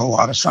Pina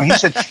Colada song?" He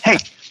said, "Hey,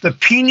 the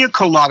Pina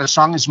Colada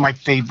song is my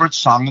favorite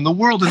song in the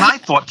world." And I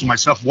thought to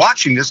myself,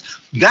 watching this,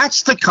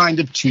 that's the kind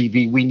of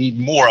TV we need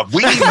more of.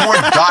 We need more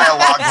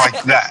dialogue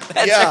like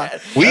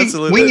that.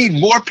 We need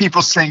more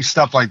people saying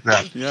stuff like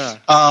that. Yeah.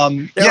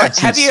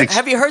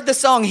 Have you heard the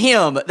song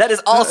 "Him"? That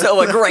is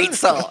also a great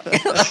song.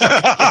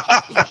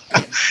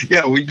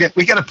 Yeah, we got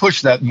to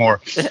push that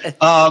more.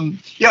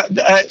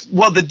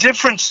 Well, the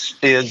difference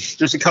is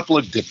there's a couple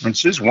of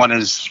differences. One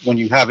is when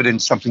you have it in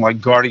something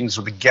like Guardians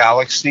of the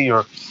Galaxy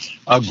or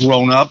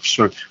Grown Ups,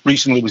 or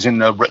recently it was in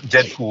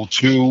Deadpool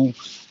 2.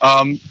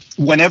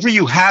 Whenever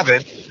you have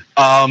it,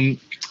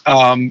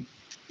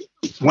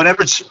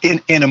 whenever it's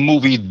in a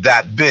movie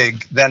that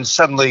big, then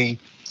suddenly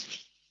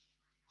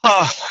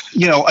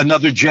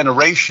Another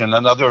generation,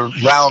 another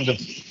round of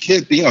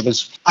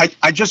kids.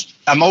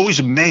 I'm always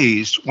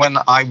amazed when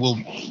I will,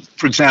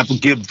 for example,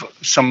 give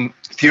some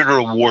theater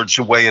awards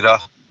away at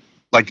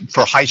like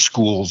for high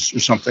schools or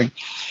something,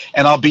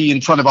 and I'll be in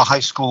front of a high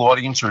school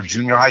audience or a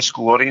junior high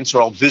school audience,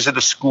 or I'll visit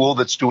a school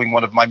that's doing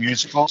one of my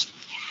musicals,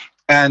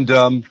 and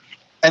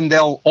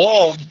they'll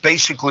all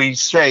basically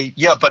say,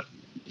 "Yeah, but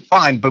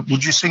fine, but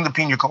would you sing the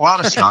Pina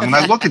Colada song?" And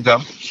I look at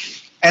them,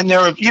 and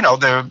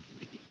they're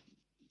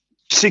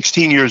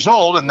 16 years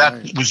old, and that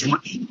was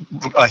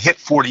a hit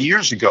 40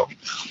 years ago.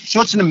 So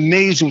it's an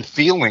amazing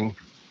feeling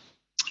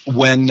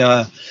when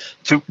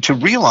to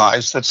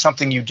realize that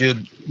something you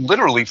did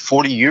literally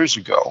 40 years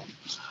ago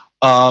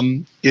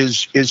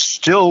is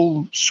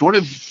still sort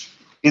of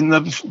in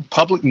the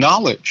public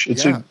knowledge.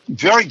 It's a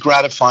very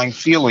gratifying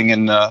feeling,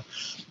 and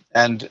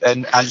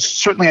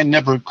I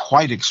never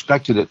quite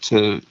expected it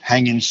to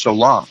hang in so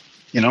long.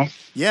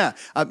 Yeah,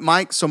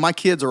 Mike. So my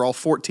kids are all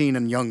 14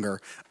 and younger.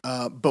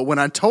 But when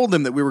I told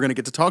them that we were going to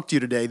get to talk to you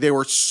today, they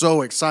were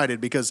so excited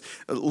because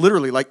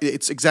literally, like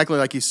it's exactly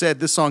like you said,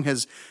 this song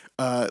has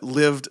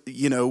lived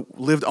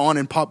on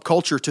in pop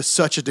culture to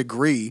such a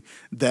degree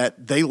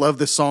that they love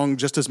this song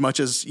just as much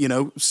as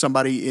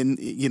somebody in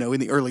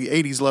the early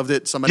 80s loved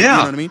it. Somebody, you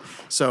know what I mean?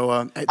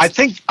 So I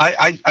think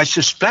I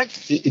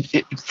suspect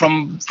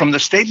from the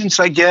statements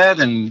I get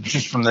and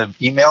just from the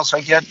emails I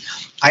get,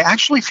 I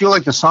actually feel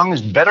like the song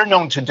is better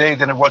known today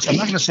than it was. I'm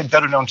not going to say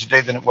better known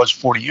today than it was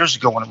 40 years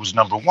ago when it was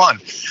number one,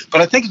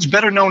 but I think it's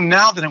better known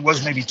now than it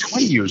was maybe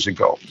 20 years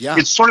ago. Yeah.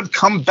 It's sort of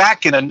come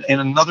back in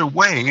another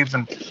wave,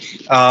 and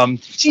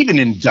it's even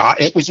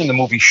it was in the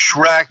movie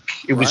Shrek.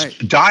 It was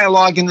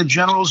dialogue in The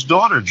General's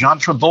Daughter. John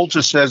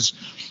Travolta says,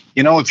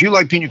 if you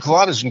like pina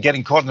coladas and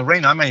getting caught in the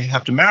rain, I may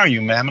have to marry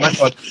you, ma'am. And I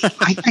thought,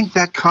 I think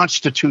that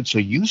constitutes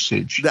a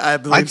usage. I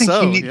believe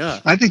so.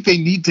 I think they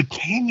need to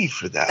pay me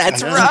for that.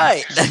 That's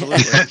right.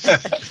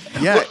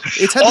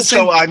 It's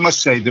also, I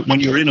must say that when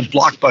you're in a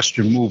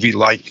blockbuster movie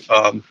like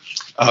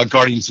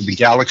Guardians of the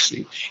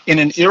Galaxy, in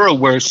an era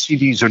where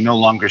CDs are no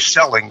longer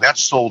selling, that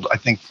sold, I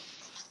think,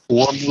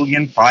 4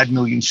 million, 5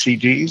 million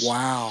CDs.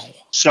 Wow.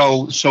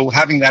 So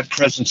having that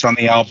presence on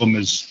the album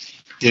is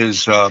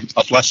a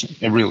blessing.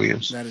 It really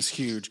is. That is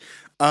huge.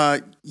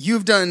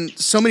 You've done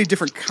so many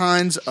different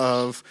kinds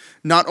of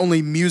not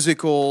only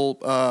musical,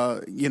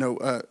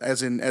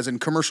 as in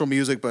commercial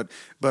music, but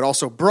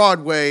also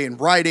Broadway and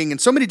writing and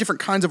so many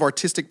different kinds of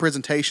artistic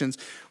presentations.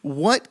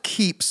 What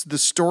keeps the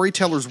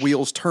storyteller's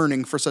wheels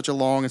turning for such a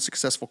long and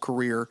successful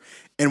career?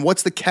 And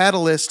what's the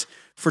catalyst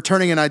for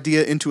turning an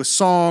idea into a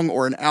song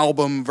or an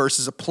album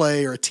versus a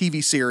play or a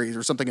TV series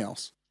or something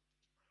else?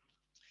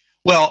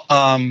 Well,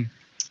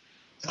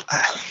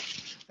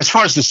 as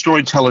far as the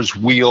storyteller's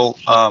wheel,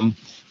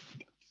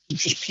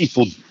 just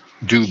people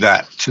do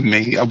that to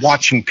me.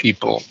 Watching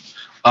people,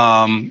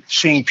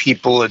 seeing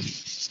people at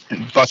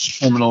bus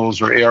terminals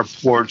or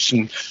airports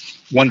and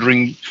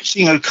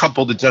seeing a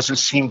couple that doesn't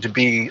seem to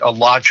be a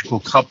logical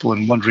couple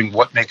and wondering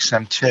what makes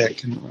them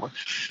tick, and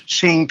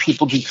seeing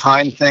people do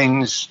kind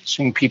things,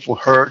 seeing people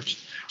hurt,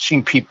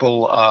 seeing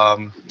people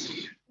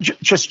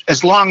just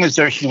as long as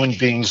they're human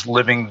beings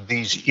living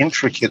these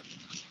intricate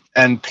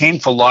and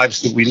painful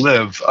lives that we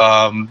live,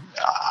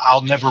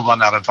 I'll never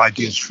run out of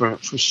ideas for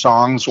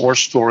songs or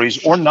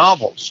stories or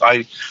novels.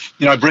 I've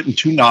written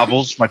 2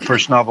 novels. My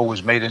first novel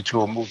was made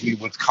into a movie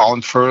with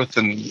Colin Firth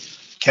and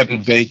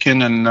Kevin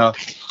Bacon,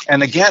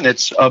 and again,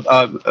 it's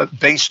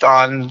based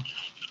on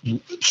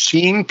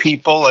seeing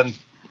people and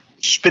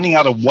spinning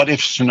out a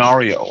what-if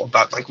scenario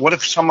about, like, what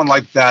if someone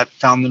like that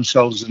found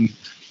themselves in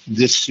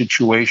this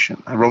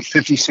situation. I wrote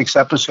 56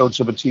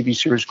 episodes of a TV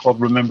series called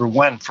Remember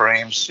When for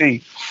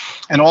AMC,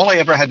 and all I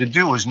ever had to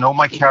do was know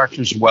my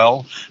characters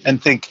well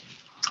and think,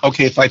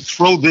 okay, if I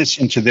throw this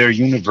into their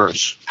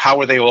universe, how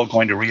are they all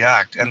going to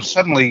react? And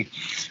suddenly,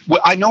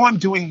 I know I'm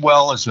doing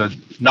well as a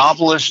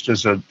novelist,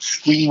 as a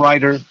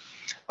screenwriter,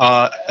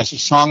 as a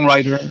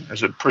songwriter,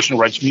 as a person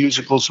who writes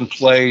musicals and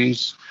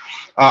plays.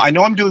 I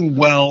know I'm doing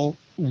well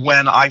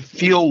when I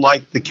feel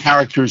like the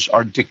characters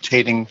are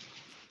dictating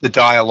the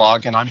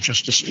dialogue and I'm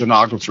just a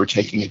stenographer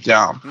taking it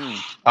down.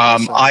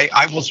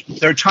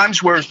 There are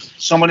times where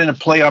someone in a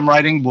play I'm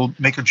writing will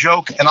make a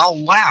joke and I'll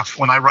laugh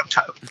when I write.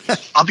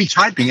 I'll be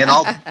typing and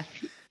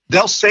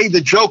they'll say the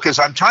joke as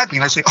I'm typing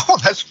and I say, oh,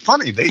 that's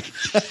funny.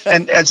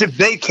 And as if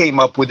they came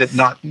up with it,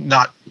 not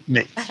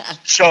me.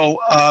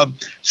 So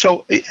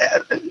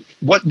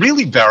what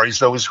really varies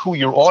though is who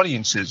your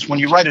audience is. When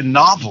you write a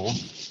novel,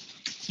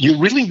 you're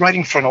really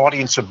writing for an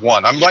audience of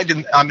one. I'm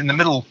in the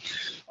middle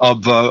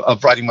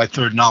of writing my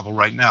 3rd novel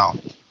right now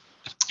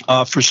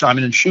for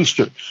Simon &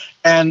 Schuster.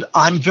 And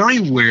I'm very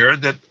aware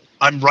that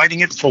I'm writing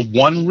it for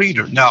one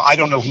reader. Now, I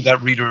don't know who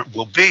that reader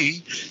will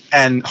be,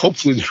 and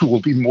hopefully there will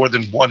be more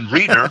than one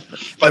reader,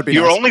 but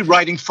you're only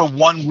writing for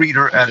one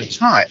reader at a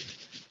time.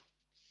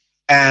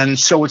 And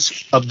so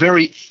it's a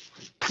very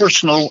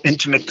personal,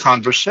 intimate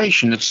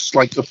conversation. It's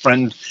like a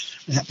friend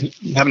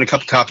having a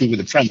cup of coffee with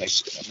a friend.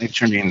 They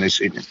turn to me and they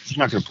say, you're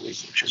not going to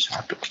believe what just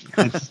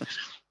happened.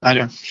 I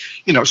don't,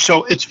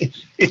 so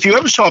if you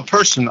ever saw a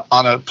person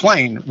on a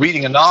plane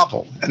reading a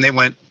novel and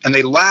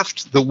they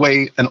laughed the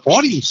way an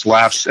audience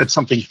laughs at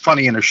something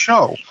funny in a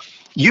show,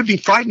 you'd be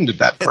frightened of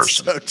that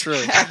person. So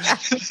true.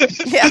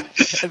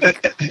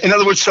 In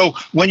other words, so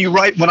when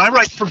I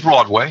write for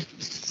Broadway,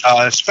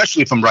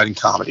 especially if I'm writing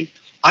comedy,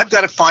 I've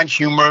got to find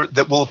humor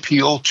that will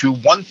appeal to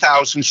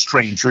 1,000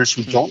 strangers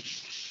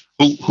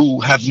who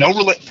have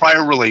no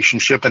prior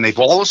relationship, and they've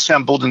all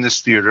assembled in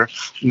this theater.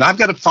 And I've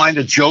got to find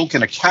a joke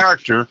and a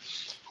character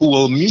who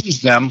will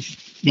amuse them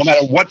no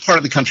matter what part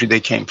of the country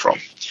they came from.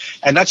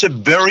 And that's a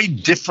very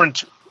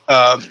different,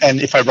 and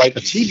if I write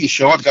a TV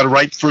show, I've got to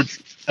write for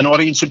an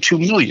audience of 2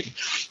 million.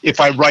 If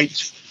I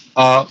write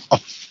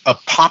a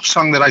pop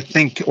song that I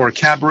think, or a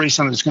cabaret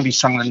song that's going to be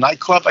sung in a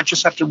nightclub, I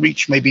just have to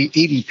reach maybe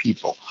 80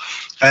 people.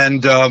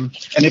 And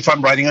if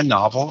I'm writing a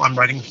novel, I'm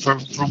writing for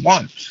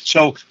one.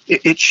 So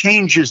it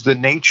changes the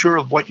nature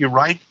of what you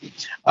write,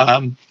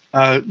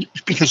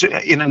 because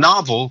in a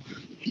novel,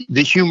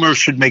 the humor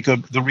should make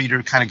the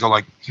reader kind of go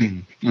like,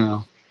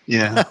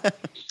 yeah.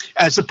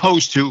 As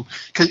opposed to,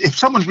 because if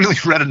someone really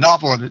read a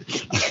novel on an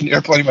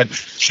airplane and went,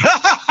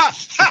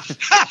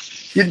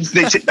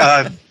 they say,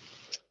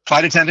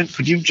 flight attendant,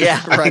 could you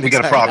just? I think we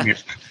got a problem here.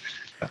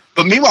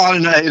 But meanwhile,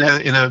 in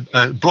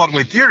a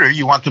Broadway theater,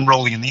 you want them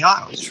rolling in the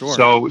aisles.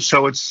 Sure.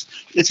 So it's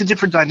a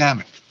different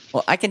dynamic.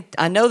 Well,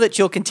 I know that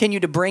you'll continue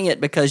to bring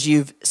it because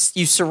you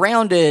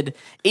surrounded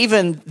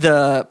even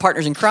the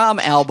Partners in Crime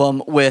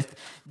album with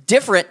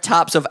different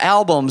types of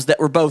albums that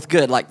were both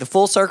good. Like the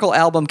Full Circle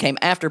album came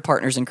after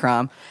Partners in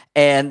Crime,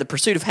 and The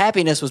Pursuit of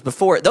Happiness was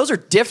before it. Those are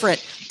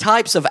different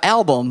types of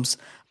albums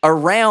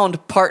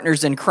around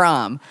Partners in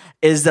Crime.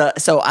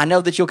 So I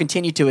know that you'll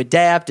continue to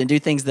adapt and do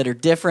things that are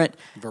different.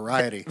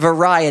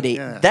 Variety.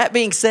 Yeah. That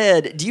being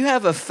said, do you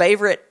have a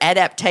favorite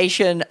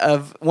adaptation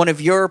of one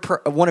of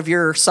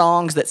your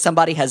songs that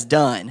somebody has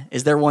done?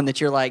 Is there one that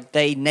you're like,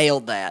 they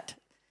nailed that?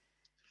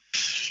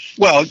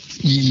 Well,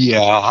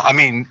 yeah. I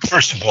mean,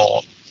 first of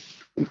all,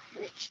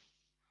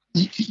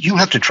 you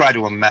have to try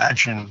to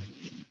imagine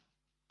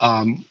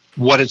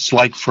what it's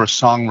like for a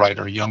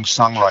young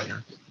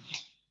songwriter,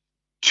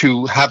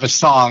 to have a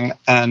song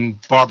and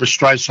Barbra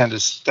Streisand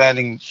is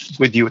standing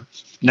with you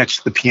next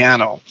to the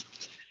piano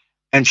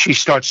and she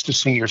starts to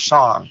sing your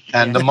song.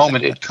 And the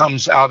moment it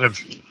comes out of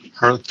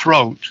her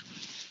throat,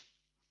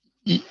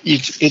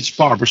 it's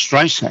Barbra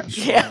Streisand.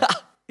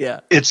 Yeah.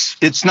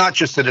 It's not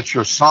just that it's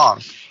your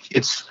song.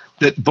 It's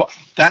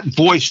that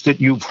voice that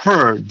you've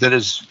heard that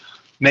has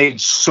made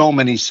so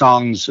many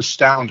songs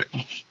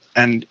astounding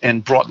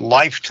and brought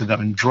life to them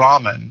and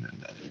drama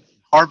and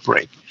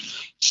heartbreak.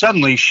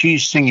 Suddenly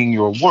she's singing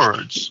your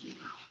words,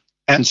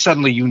 and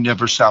suddenly you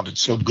never sounded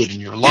so good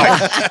in your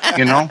life,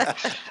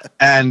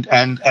 and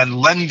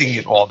lending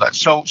it all that.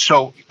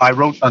 So I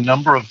wrote a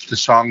number of the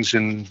songs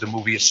in the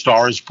movie A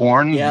Star Is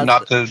Born,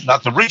 not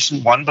the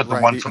recent one, but the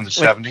one from the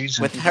 70s.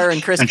 With her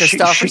and Chris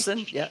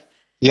Christopherson.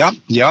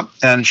 Yeah.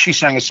 And she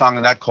sang a song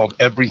in that called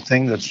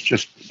Everything. That's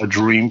just a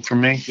dream for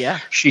me. Yeah.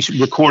 She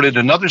recorded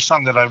another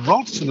song that I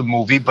wrote for the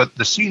movie, but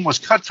the scene was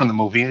cut from the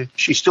movie.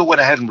 She still went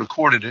ahead and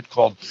recorded it,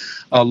 called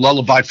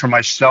Lullaby for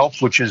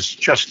Myself, which is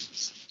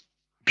just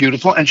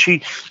beautiful. And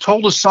she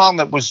told a song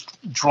that was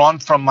drawn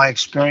from my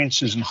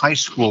experiences in high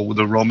school with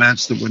a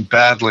romance that went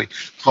badly,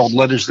 called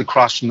Letters That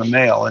Crossed in the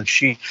Mail. And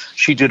she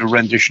did a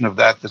rendition of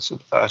that that's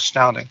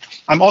astounding.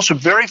 I'm also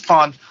very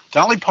fond.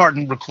 Dolly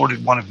Parton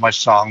recorded one of my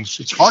songs.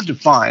 It's hard to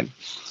find.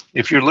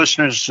 If your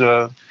listeners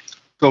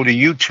go to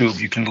YouTube,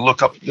 you can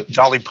look up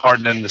Dolly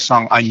Parton and the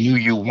song I Knew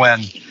You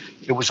When.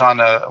 It was on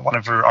one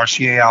of her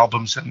RCA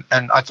albums,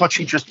 and I thought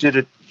she just did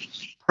it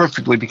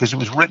perfectly because it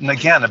was written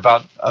again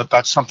about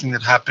something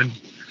that happened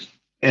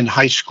in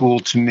high school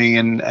to me.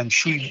 And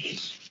she,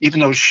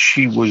 even though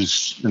she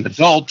was an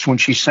adult, when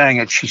she sang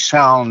it, she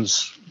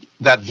sounds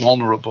that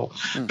vulnerable.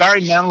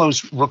 Barry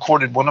Manilow's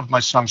recorded one of my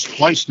songs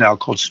twice now,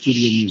 called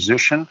Studio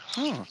Musician.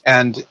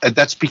 And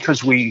that's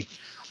because I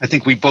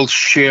think we both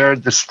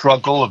shared the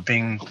struggle of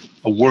being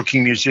a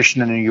working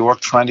musician in New York,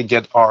 trying to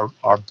get our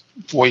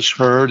voice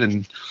heard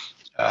and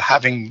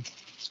having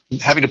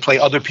to play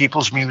other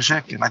people's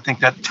music. And I think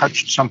that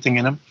touched something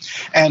in him.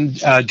 And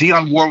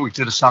Dionne Warwick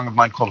did a song of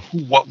mine called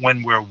Who, What,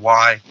 When, Where,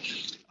 Why,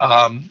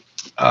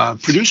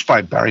 produced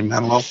by Barry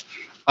Manilow.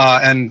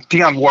 And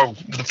Dionne Warwick,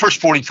 the first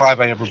 45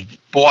 I ever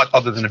bought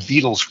other than a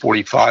Beatles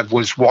 45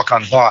 was Walk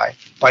On By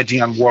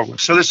Dionne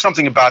Warwick. So there's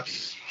something about,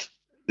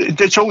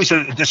 there's always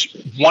this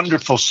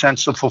wonderful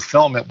sense of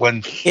fulfillment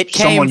when it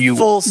came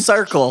full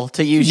circle,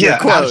 to use your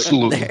quote.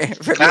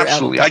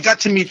 Absolutely. I got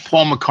to meet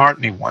Paul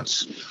McCartney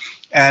once,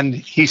 and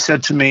he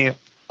said to me,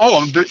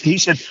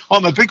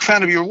 I'm a big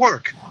fan of your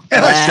work.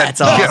 And I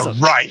said, awesome.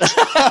 Yeah, right.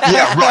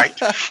 Yeah, right.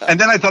 And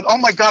then I thought, oh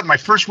my God, my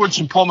first words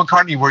from Paul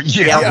McCartney were,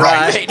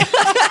 right.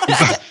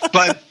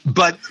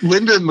 But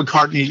Linda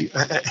McCartney,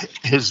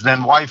 his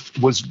then wife,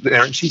 was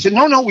there, and she said,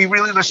 no, we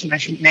really listened.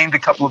 And she named a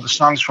couple of the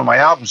songs from my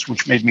albums,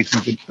 which made me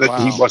think that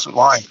he wasn't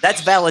lying.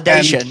 That's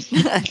validation.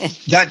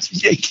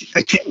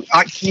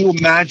 Can you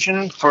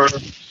imagine for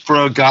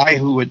a guy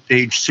who at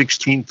age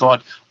 16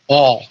 thought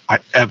all I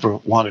ever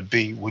want to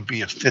be would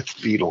be a fifth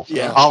Beatle.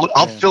 Yeah. I'll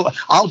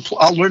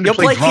learn to You'll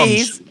play drums.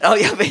 keys. Oh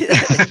yeah.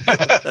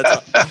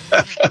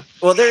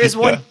 Well, there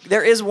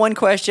is one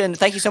question.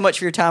 Thank you so much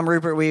for your time,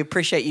 Rupert. We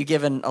appreciate you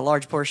giving a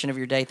large portion of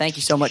your day. Thank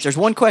you so much. There's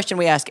one question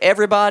we ask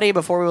everybody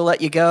before we will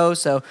let you go.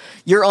 So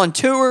you're on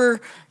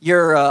tour.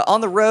 You're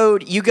on the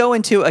road. You go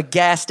into a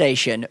gas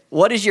station.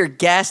 What is your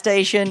gas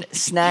station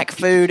snack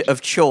food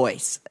of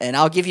choice? And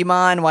I'll give you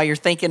mine while you're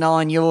thinking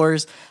on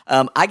yours.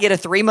 I get a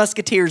Three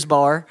Musketeers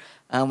bar.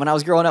 When I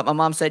was growing up, my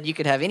mom said you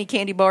could have any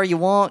candy bar you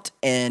want,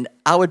 and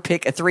I would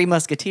pick a Three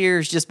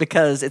Musketeers just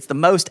because it's the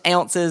most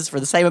ounces for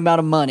the same amount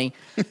of money.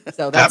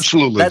 So that's,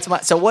 Absolutely. That's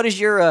my. So what is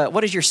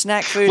your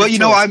snack food? Well,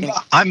 of choice?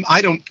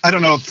 I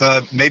don't know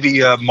if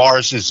maybe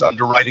Mars is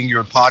underwriting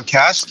your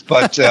podcast,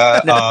 but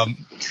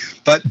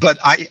but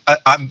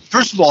I'm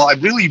first of all, I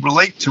really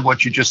relate to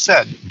what you just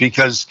said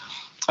because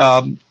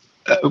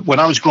when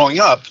I was growing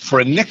up, for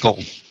a nickel,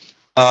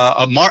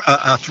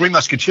 a Three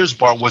Musketeers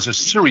bar was a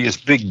serious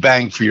big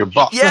bang for your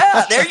buck.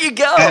 Yeah, there you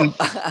go.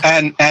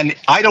 and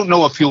I don't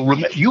know if you'll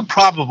remember. You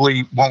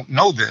probably won't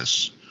know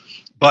this,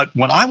 but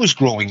when I was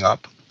growing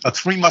up, a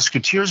Three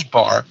Musketeers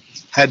bar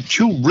had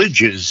two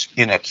ridges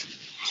in it.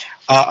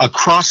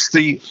 Across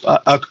the,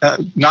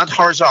 not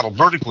horizontal,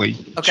 vertically,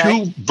 Okay.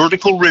 two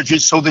vertical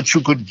ridges so that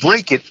you could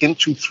break it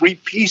into three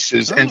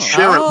pieces and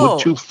share it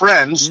with two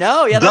friends.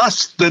 No, yeah,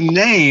 Thus the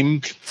name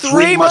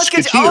Three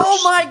Musketeers.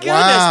 Oh my goodness!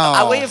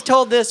 Wow. We have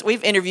told this.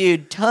 We've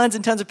interviewed tons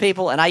and tons of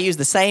people, and I use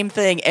the same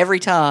thing every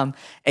time.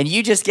 And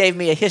you just gave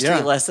me a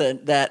history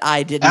lesson that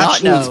I did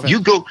not know. Absolutely.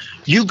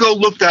 You go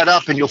look that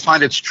up, and you'll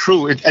find it's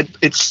true.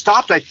 It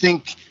stopped, I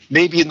think,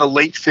 maybe in the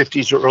late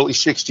 50s or early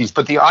 60s.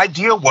 But the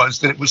idea was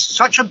that it was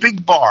such a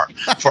big bar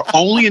for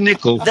only a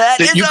nickel That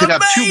is you could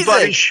have two amazing.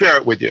 buddies share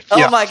it with you. Oh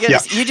Yeah, my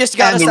goodness! yeah. You just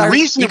got And us the our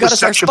reason it was our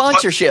such a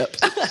sponsorship.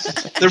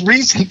 The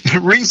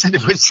reason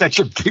it was such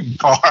a big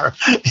bar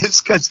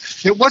is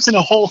because there wasn't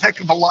a whole heck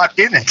of a lot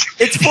in it.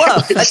 It's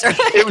fluff. That's right.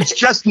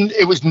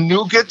 It was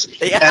nougat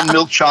Yeah. and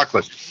milk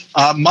chocolate.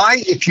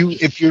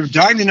 If you're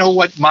dying to know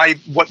what my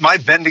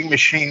vending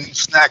machine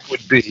snack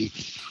would be,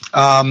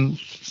 I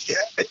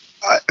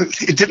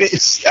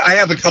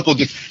have a couple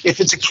of. If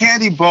it's a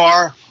candy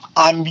bar,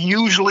 I'm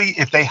usually,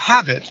 if they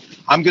have it,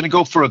 I'm going to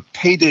go for a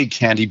Payday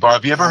candy bar.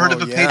 Have you ever heard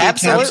of a Payday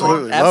candy bar?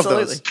 Absolutely. Love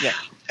those. Absolutely. Yeah.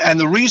 And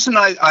the reason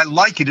I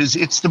like it is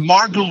it's the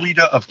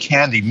margarita of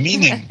candy,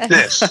 meaning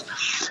this,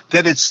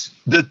 that it's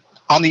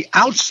on the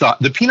outside,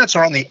 the peanuts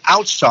are on the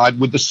outside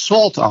with the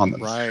salt on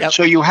them. Right. Yep.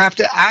 So you have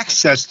to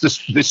access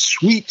this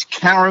sweet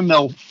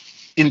caramel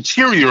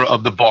interior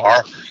of the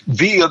bar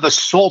via the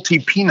salty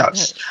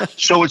peanuts.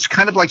 So it's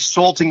kind of like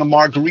salting a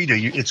margarita.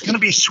 It's going to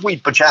be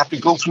sweet, but you have to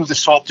go through the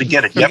salt to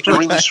get it. You have to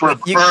really sort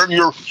of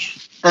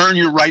earn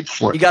your right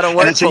for it. You got to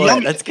work And for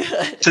it. That's good.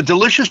 It's a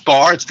delicious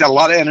bar. It's got a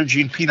lot of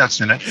energy and peanuts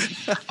in it.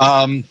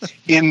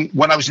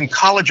 When I was in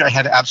college, I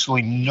had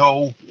absolutely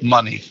no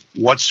money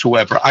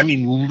whatsoever. I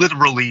mean,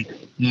 literally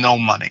no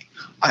money.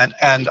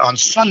 And on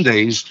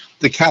Sundays,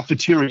 the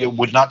cafeteria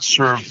would not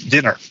serve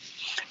dinner.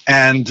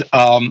 And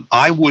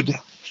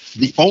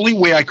the only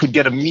way I could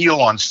get a meal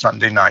on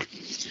Sunday night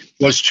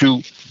was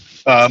to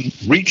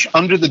reach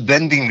under the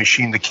vending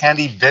machine, the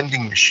candy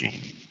vending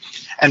machine,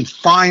 and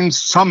find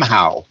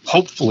somehow,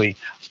 hopefully,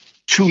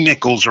 2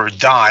 nickels or a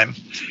dime,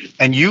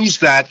 and use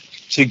that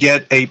to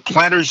get a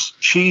Planters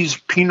cheese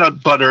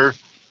peanut butter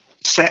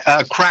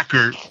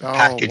cracker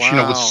package,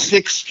 wow. with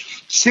six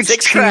cheese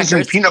crackers.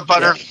 and peanut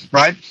butter,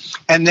 right?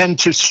 And then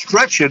to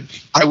stretch it,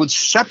 I would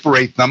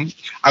separate them.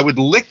 I would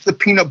lick the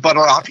peanut butter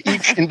off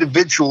each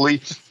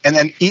individually and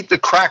then eat the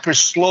crackers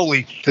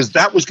slowly because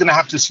that was going to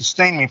have to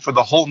sustain me for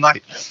the whole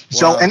night.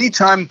 So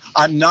anytime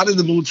I'm not in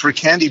the mood for a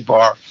candy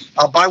bar,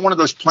 I'll buy one of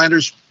those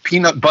Planters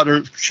peanut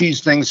butter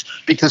cheese things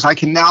because I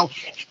can now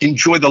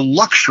enjoy the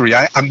luxury.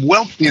 I'm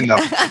wealthy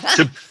enough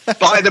to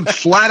buy them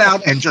flat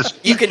out and just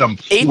You eat can them.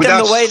 eat them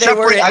without the way they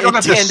were I don't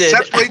have to intended.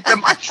 separate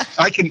them.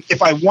 I can,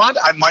 if I want,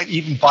 I might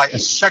even buy a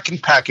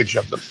second package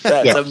of them.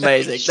 That's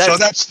amazing. So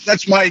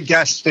that's my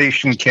gas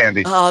station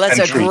candy. Oh, that's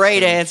and a treat.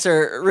 great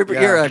answer.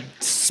 Rupert, you're a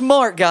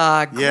smart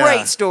guy. Yeah.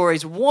 Great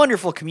stories.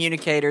 Wonderful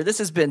communicator. This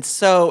has been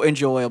so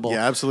enjoyable.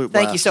 Yeah, absolute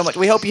Thank you blast. so much.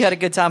 We hope you had a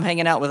good time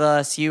hanging out with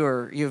us.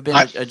 You've been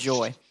a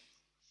joy.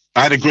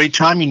 I had a great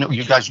time.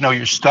 You guys know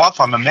your stuff.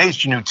 I'm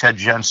amazed you knew Ted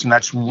Jensen.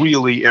 That's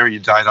really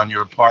erudite on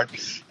your part.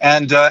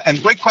 And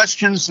great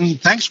questions,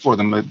 and thanks for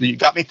them. You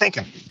got me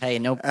thinking. Hey,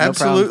 no problem.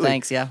 Absolutely.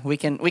 Thanks. Yeah, we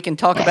can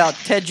talk about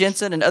Ted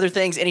Jensen and other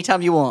things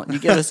anytime you want. You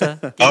give us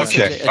a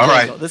Okay. All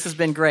right. jingle. This has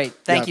been great.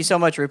 Thank you so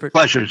much, Rupert.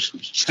 Pleasure.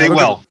 Stay Have a good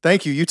well. one.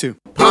 Thank you. You too.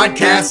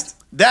 Podcast.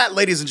 That,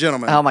 ladies and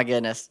gentlemen, Oh my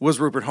goodness, was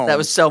Rupert Holmes. that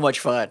was so much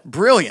fun.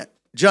 brilliant.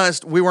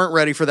 Just, we weren't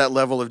ready for that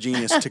level of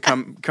genius to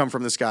come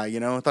from this guy,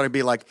 I thought he'd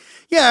be like,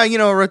 yeah,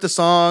 I wrote the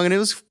song and it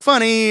was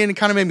funny and it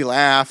kind of made me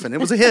laugh and it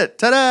was a hit.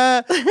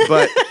 Ta-da!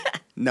 But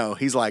no,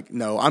 he's like,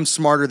 no, I'm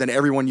smarter than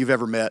everyone you've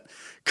ever met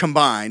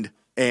combined,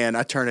 and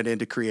I turn it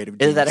into creative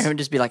genius. Is that him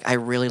just be like, I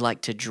really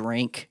like to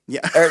drink?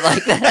 Yeah. Or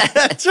like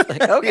that.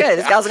 Like, okay,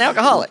 this guy's an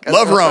alcoholic.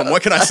 Love rum.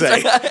 What can I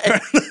say?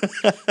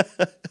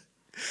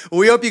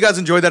 We hope you guys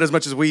enjoyed that as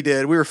much as we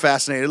did. We were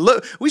fascinated.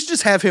 Look, we should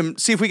just have him,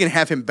 see if we can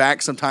have him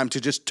back sometime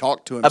to just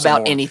talk to him some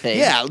About more. anything.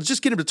 Yeah, let's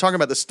just get him to talk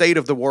about the state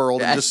of the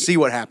world and just see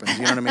what happens.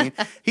 You know what I mean?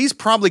 He's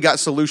probably got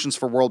solutions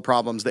for world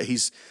problems that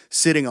he's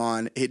sitting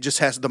on. It just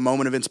has the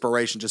moment of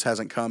inspiration just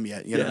hasn't come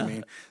yet. You know what I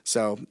mean?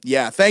 So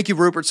yeah, thank you,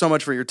 Rupert, so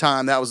much for your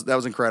time. That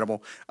was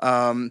incredible.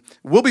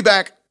 We'll be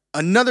back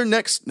another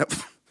next. Hang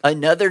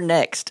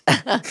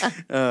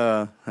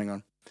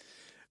on.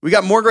 We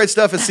got more great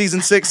stuff as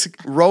season 6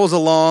 rolls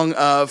along.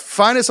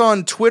 Find us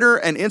on Twitter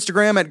and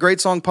Instagram at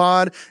Great Song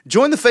Pod.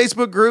 Join the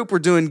Facebook group. We're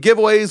doing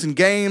giveaways and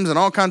games and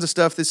all kinds of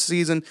stuff this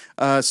season.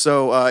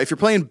 So if you're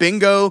playing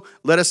bingo,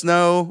 let us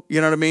know.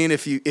 You know what I mean?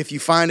 If we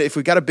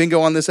got a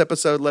bingo on this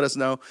episode, let us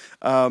know.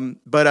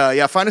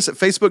 But find us at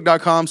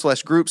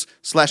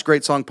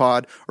facebook.com/groups/Great Song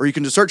Pod, or you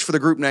can just search for the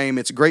group name.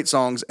 It's Great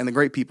Songs and the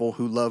great people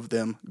who love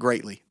them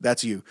greatly.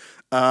 That's you.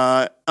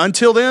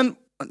 Until then,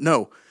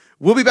 no.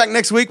 We'll be back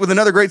next week with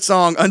another great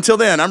song. Until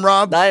then, I'm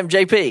Rob. I am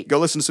JP. Go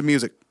listen to some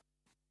music.